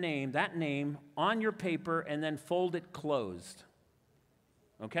their name, that name, on your paper and then fold it closed.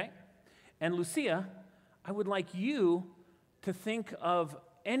 Okay? And Lucia, I would like you to think of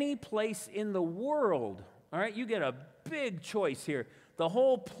any place in the world. All right? You get a big choice here. The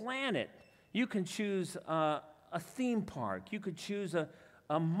whole planet. You can choose a theme park. You could choose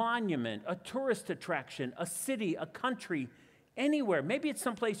a monument, a tourist attraction, a city, a country, anywhere. Maybe it's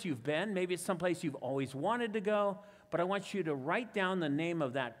someplace you've been. Maybe it's someplace you've always wanted to go. But I want you to write down the name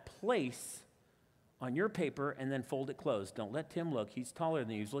of that place on your paper and then fold it closed. Don't let Tim look. He's taller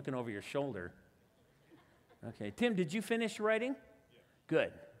than you. He's looking over your shoulder. Okay. Tim, did you finish writing? Yeah.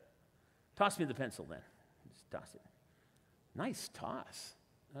 Good. Toss me the pencil then. Just toss it. Nice toss.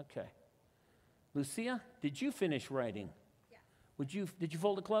 Okay. Lucia, did you finish writing? Yeah. Did you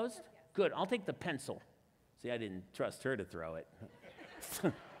fold it closed? Yeah. Good. I'll take the pencil. See, I didn't trust her to throw it.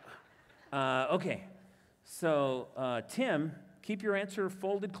 Okay. So, Tim, keep your answer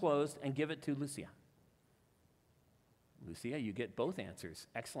folded closed and give it to Lucia. Lucia, you get both answers.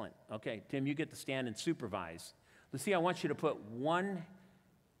 Excellent. Okay, Tim, you get to stand and supervise. Lucia, I want you to put one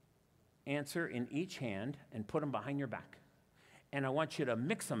answer in each hand and put them behind your back. And I want you to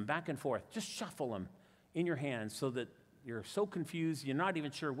mix them back and forth. Just shuffle them in your hands so that you're so confused you're not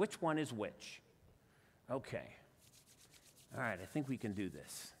even sure which one is which. Okay. All right, I think we can do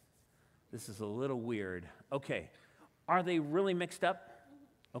this. This is a little weird. Okay. Are they really mixed up?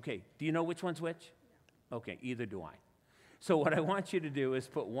 Okay. Do you know which one's which? Okay. Either do I. So what I want you to do is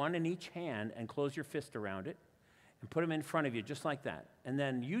put one in each hand and close your fist around it and put them in front of you just like that. And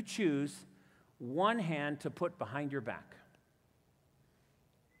then you choose one hand to put behind your back.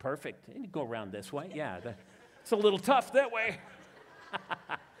 Perfect. And you go around this way. Yeah. It's a little tough that way.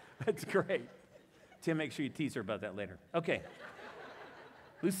 That's great. Tim, make sure you tease her about that later. Okay.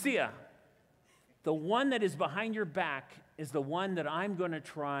 Lucia. The one that is behind your back is the one that I'm going to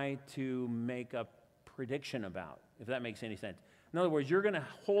try to make a prediction about, if that makes any sense. In other words, you're going to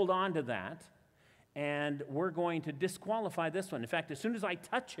hold on to that, and we're going to disqualify this one. In fact, as soon as I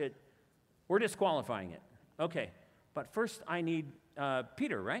touch it, we're disqualifying it. Okay, but first I need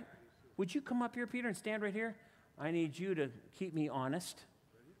Peter, right? Would you come up here, Peter, and stand right here? I need you to keep me honest.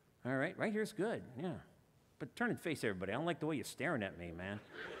 All right, right here's good, yeah. But turn and face everybody. I don't like the way you're staring at me, man.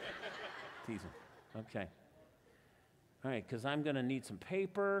 Teasing. Okay. All right, because I'm going to need some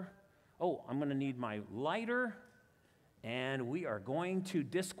paper. Oh, I'm going to need my lighter. And we are going to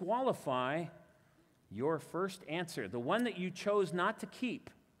disqualify your first answer. The one that you chose not to keep.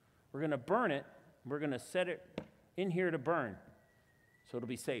 We're going to burn it. We're going to set it in here to burn. So it'll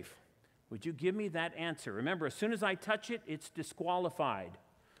be safe. Would you give me that answer? Remember, as soon as I touch it, it's disqualified.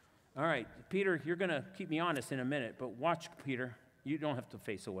 All right, Peter, you're going to keep me honest in a minute. But watch, Peter. You don't have to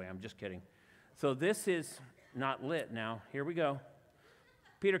face away. I'm just kidding. So this is not lit now. Here we go.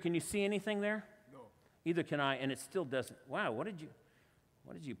 Peter, can you see anything there? No. Either can I, and it still doesn't. Wow, what did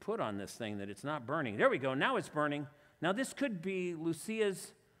you put on this thing that it's not burning? There we go. Now it's burning. Now, this could be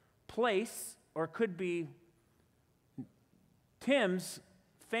Lucia's place, or it could be Tim's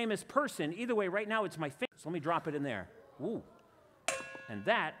famous person. Either way, right now it's my face. So let me drop it in there. Ooh. And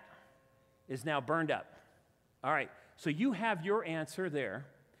that is now burned up. All right, so you have your answer there.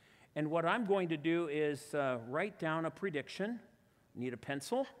 And what I'm going to do is write down a prediction. I need a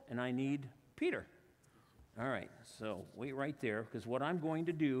pencil, and I need Peter. All right, so wait right there, because what I'm going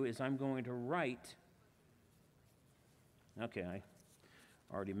to do is I'm going to write. Okay, I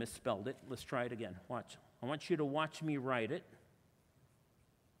already misspelled it. Let's try it again. Watch. I want you to watch me write it.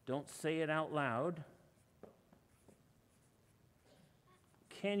 Don't say it out loud.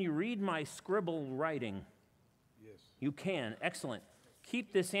 Can you read my scribble writing? Yes. You can. Excellent.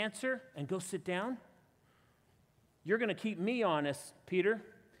 Keep this answer and go sit down. You're going to keep me honest, Peter,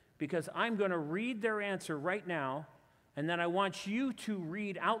 because I'm going to read their answer right now, and then I want you to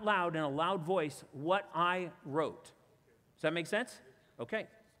read out loud in a loud voice what I wrote. Does that make sense? Okay.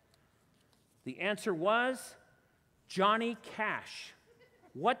 The answer was Johnny Cash.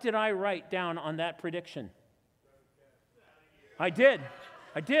 What did I write down on that prediction? I did.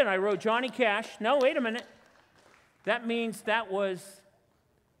 I wrote Johnny Cash. No, wait a minute. That means that was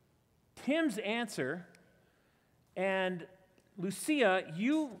Tim's answer. And Lucia,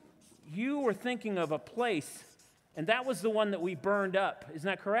 you were thinking of a place, and that was the one that we burned up. Isn't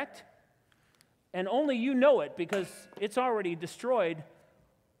that correct? And only you know it because it's already destroyed.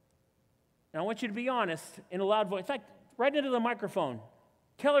 Now, I want you to be honest in a loud voice. In fact, right into the microphone.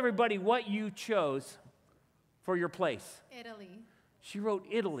 Tell everybody what you chose for your place. Italy. She wrote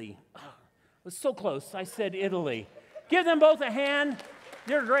Italy. Oh, it was so close. I said Italy. Give them both a hand.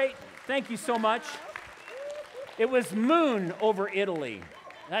 They're great. Thank you so much. It was moon over Italy.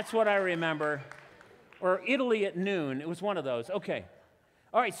 That's what I remember. Or Italy at noon. It was one of those. Okay.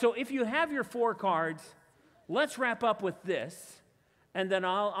 All right, so if you have your 4 cards, let's wrap up with this, and then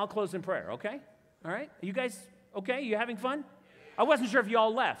I'll close in prayer, okay? All right? You guys okay? You having fun? I wasn't sure if you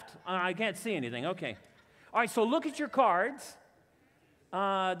all left. I can't see anything. Okay. All right, so look at your cards.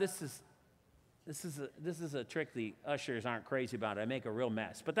 This is a trick the ushers aren't crazy about. I make a real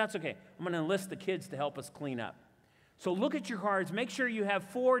mess, but that's okay. I'm going to enlist the kids to help us clean up. So look at your cards. Make sure you have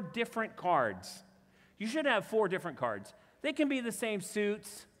 4 different cards. You should have 4 different cards. They can be the same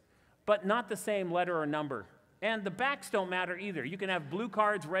suits, but not the same letter or number. And the backs don't matter either. You can have blue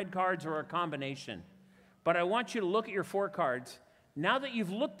cards, red cards, or a combination. But I want you to look at your 4 cards. Now that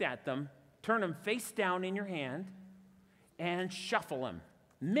you've looked at them, turn them face down in your hand and shuffle them.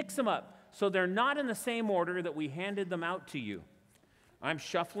 Mix them up so they're not in the same order that we handed them out to you. I'm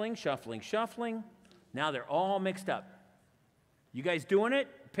shuffling, shuffling, shuffling. Now they're all mixed up. You guys doing it?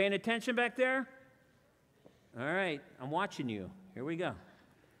 Paying attention back there? All right, I'm watching you. Here we go.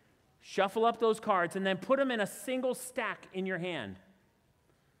 Shuffle up those cards and then put them in a single stack in your hand.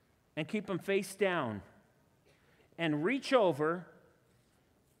 And keep them face down. And reach over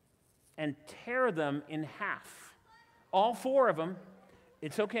and tear them in half. All 4 of them.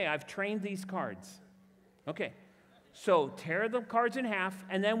 It's okay, I've trained these cards. Okay, so tear the cards in half,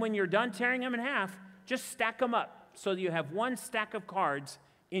 and then when you're done tearing them in half, just stack them up so that you have 1 stack of cards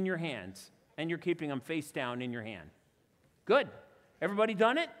in your hands, and you're keeping them face down in your hand. Good. Everybody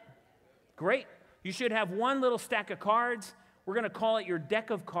done it? Great. You should have 1 little stack of cards. We're going to call it your deck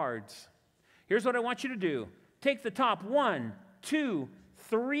of cards. Here's what I want you to do. Take the top 1, 2,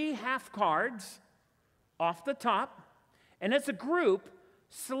 3 half cards off the top, and as a group,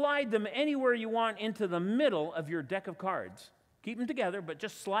 slide them anywhere you want into the middle of your deck of cards. Keep them together, but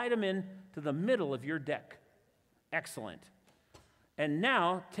just slide them in to the middle of your deck. Excellent. And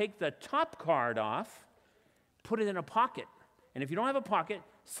now take the top card off, put it in a pocket. And if you don't have a pocket,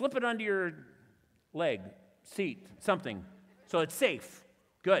 slip it under your leg, seat, something, so it's safe.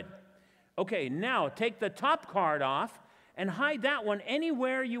 Good. Okay, now take the top card off and hide that one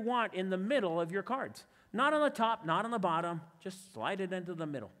anywhere you want in the middle of your cards. Not on the top, not on the bottom. Just slide it into the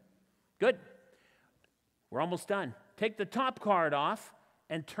middle. Good. We're almost done. Take the top card off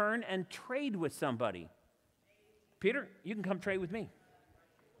and turn and trade with somebody. Peter, you can come trade with me.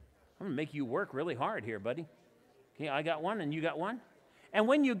 I'm going to make you work really hard here, buddy. Okay, I got one and you got one. And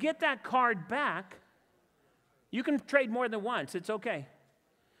when you get that card back, you can trade more than once. It's okay.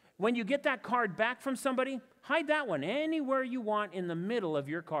 When you get that card back from somebody, hide that one anywhere you want in the middle of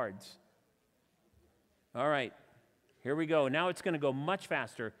your cards. All right, here we go. Now it's going to go much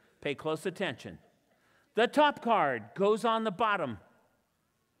faster. Pay close attention. The top card goes on the bottom.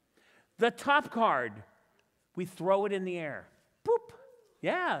 The top card, we throw it in the air. Boop.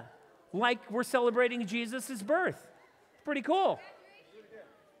 Yeah, like we're celebrating Jesus' birth. Pretty cool.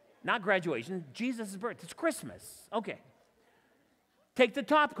 not graduation, Jesus' birth. It's Christmas. Okay. Take the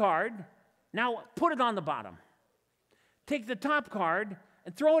top card. Now put it on the bottom. Take the top card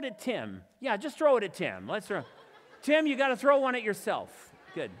and throw it at Tim. Yeah, just throw it at Tim. Let's throw. Tim, you got to throw one at yourself.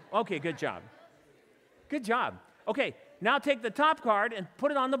 Good. Okay, good job. Good job. Okay, now take the top card and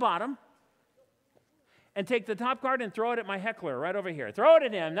put it on the bottom. And take the top card and throw it at my heckler right over here. Throw it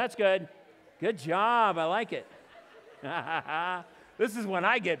at him. That's good. Good job. I like it. This is when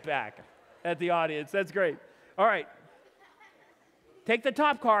I get back at the audience. That's great. All right. Take the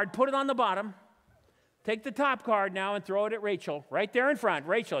top card, put it on the bottom. Take the top card now and throw it at Rachel. Right there in front.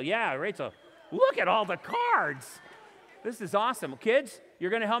 Rachel, yeah, Rachel. Look at all the cards. This is awesome. Kids, you're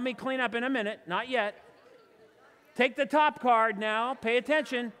going to help me clean up in a minute. Not yet. Take the top card now. Pay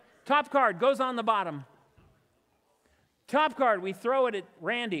attention. Top card goes on the bottom. Top card, we throw it at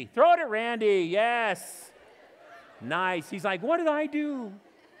Randy. Throw it at Randy. Yes. Nice. He's like, what did I do?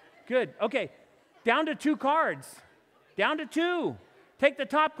 Good. Okay. Down to 2 cards. Down to 2. Take the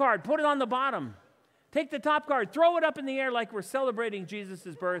top card. Put it on the bottom. Take the top card. Throw it up in the air like we're celebrating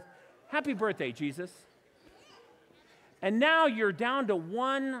Jesus' birth. Happy birthday, Jesus. And now you're down to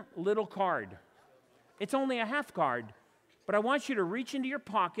 1 little card. It's only a half card. But I want you to reach into your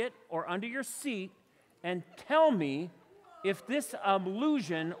pocket or under your seat and tell me if this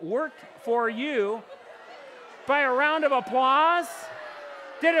illusion worked for you by a round of applause.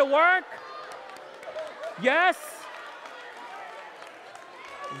 Did it work? Yes?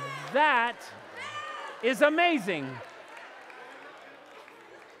 That is amazing.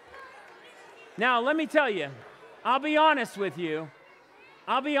 Now, let me tell you, I'll be honest with you.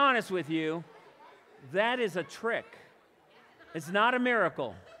 That is a trick. It's not a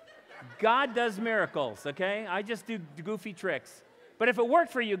miracle. God does miracles, okay? I just do goofy tricks. But if it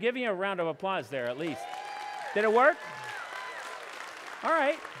worked for you, give me a round of applause there at least. Did it work? All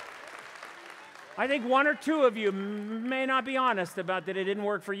right. I think 1 or 2 of you may not be honest about that it didn't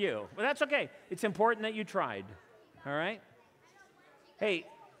work for you. But that's okay. It's important that you tried. All right? Hey,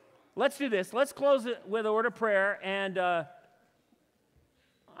 let's do this. Let's close it with a word of prayer. And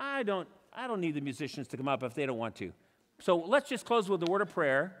I don't need the musicians to come up if they don't want to. So let's just close with a word of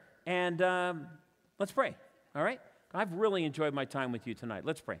prayer. And let's pray. All right? I've really enjoyed my time with you tonight.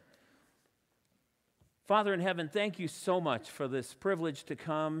 Let's pray. Father in heaven, thank you so much for this privilege to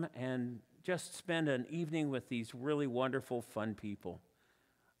come and just spend an evening with these really wonderful, fun people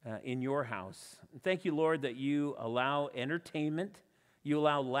in your house. Thank you, Lord, that you allow entertainment, you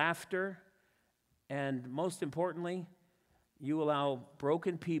allow laughter, and most importantly, you allow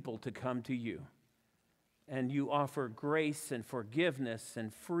broken people to come to you. And you offer grace and forgiveness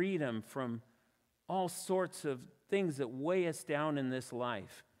and freedom from all sorts of things that weigh us down in this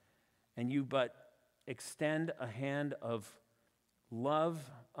life. And you but extend a hand of love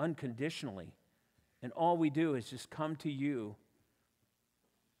unconditionally. And all we do is just come to you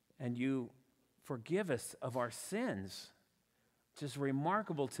and you forgive us of our sins. It's just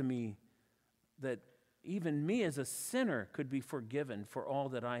remarkable to me that even me as a sinner could be forgiven for all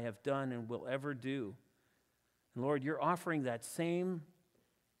that I have done and will ever do. And Lord, you're offering that same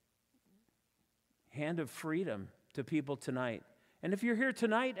hand of freedom to people tonight. And if you're here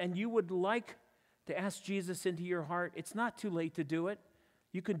tonight and you would like to ask Jesus into your heart, it's not too late to do it.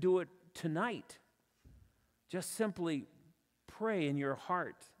 You can do it tonight. Just simply pray in your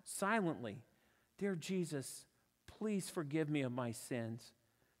heart silently. Dear Jesus, please forgive me of my sins.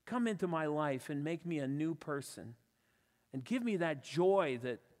 Come into my life and make me a new person. And give me that joy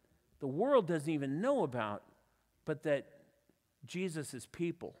that the world doesn't even know about, but that Jesus'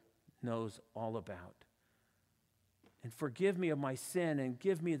 people knows all about. And forgive me of my sin and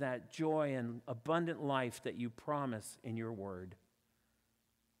give me that joy and abundant life that you promise in your word.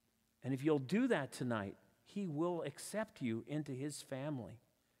 And if you'll do that tonight, he will accept you into his family.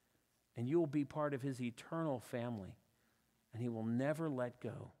 And you will be part of his eternal family. And he will never let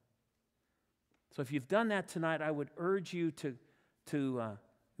go. So if you've done that tonight, I would urge you to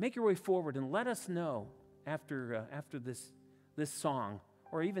make your way forward and let us know after this song,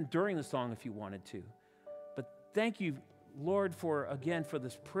 or even during the song if you wanted to. But thank you, Lord, for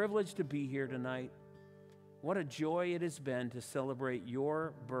this privilege to be here tonight. What a joy it has been to celebrate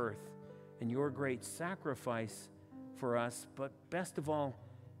your birth and your great sacrifice for us, but best of all,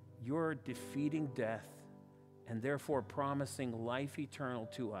 your defeating death and therefore promising life eternal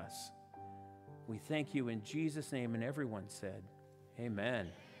to us. We thank you in Jesus' name, and everyone said, amen.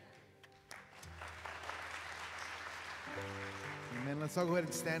 Amen. Let's all go ahead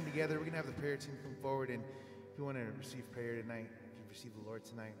and stand together. We're going to have the prayer team come forward. And if you want to receive prayer tonight, if you've received the Lord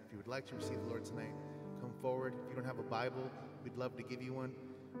tonight, if you would like to receive the Lord tonight, come forward. If you don't have a Bible, we'd love to give you one.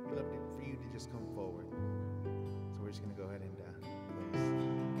 we'd love for you to just come forward. So we're just going to go ahead and close.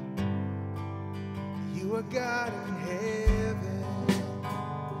 You are God in heaven.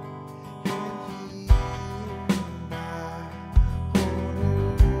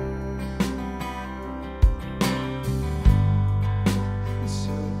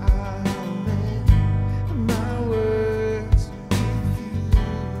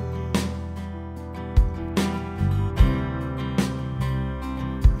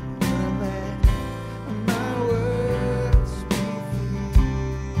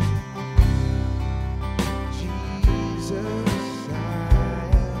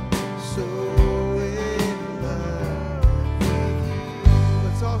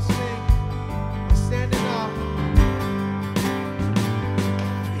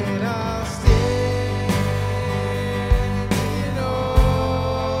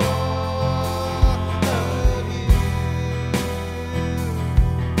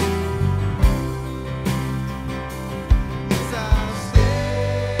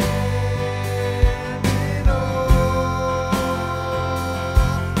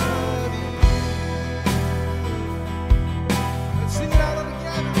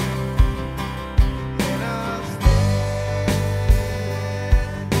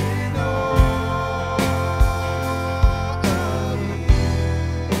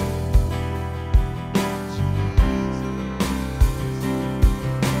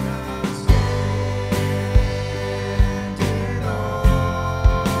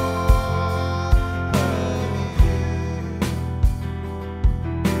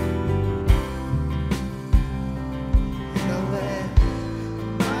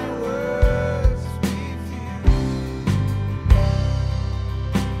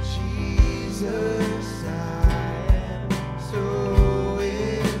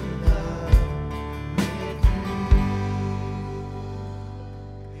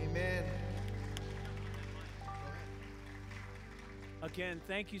 Again,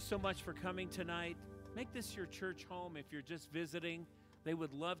 thank you so much for coming tonight. Make this your church home if you're just visiting. They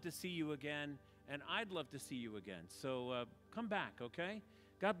would love to see you again, and I'd love to see you again. So come back, okay?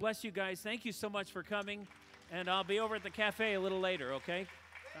 God bless you guys. Thank you so much for coming, and I'll be over at the cafe a little later, okay?